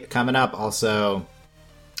RWBY coming up. Also,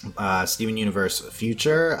 Steven Universe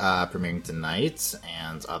Future premiering tonight,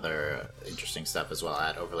 and other interesting stuff as well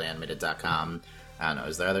at overlyanimated.com. I don't know,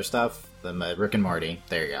 is there other stuff? The Rick and Morty.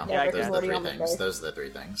 There you go. Yeah, Those are the three things. Those are the three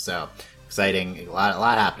things. So exciting, a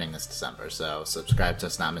lot happening this December. So subscribe to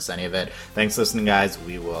us, not miss any of it. Thanks for listening, guys.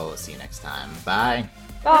 We will see you next time. Bye.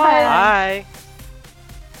 Bye. Bye.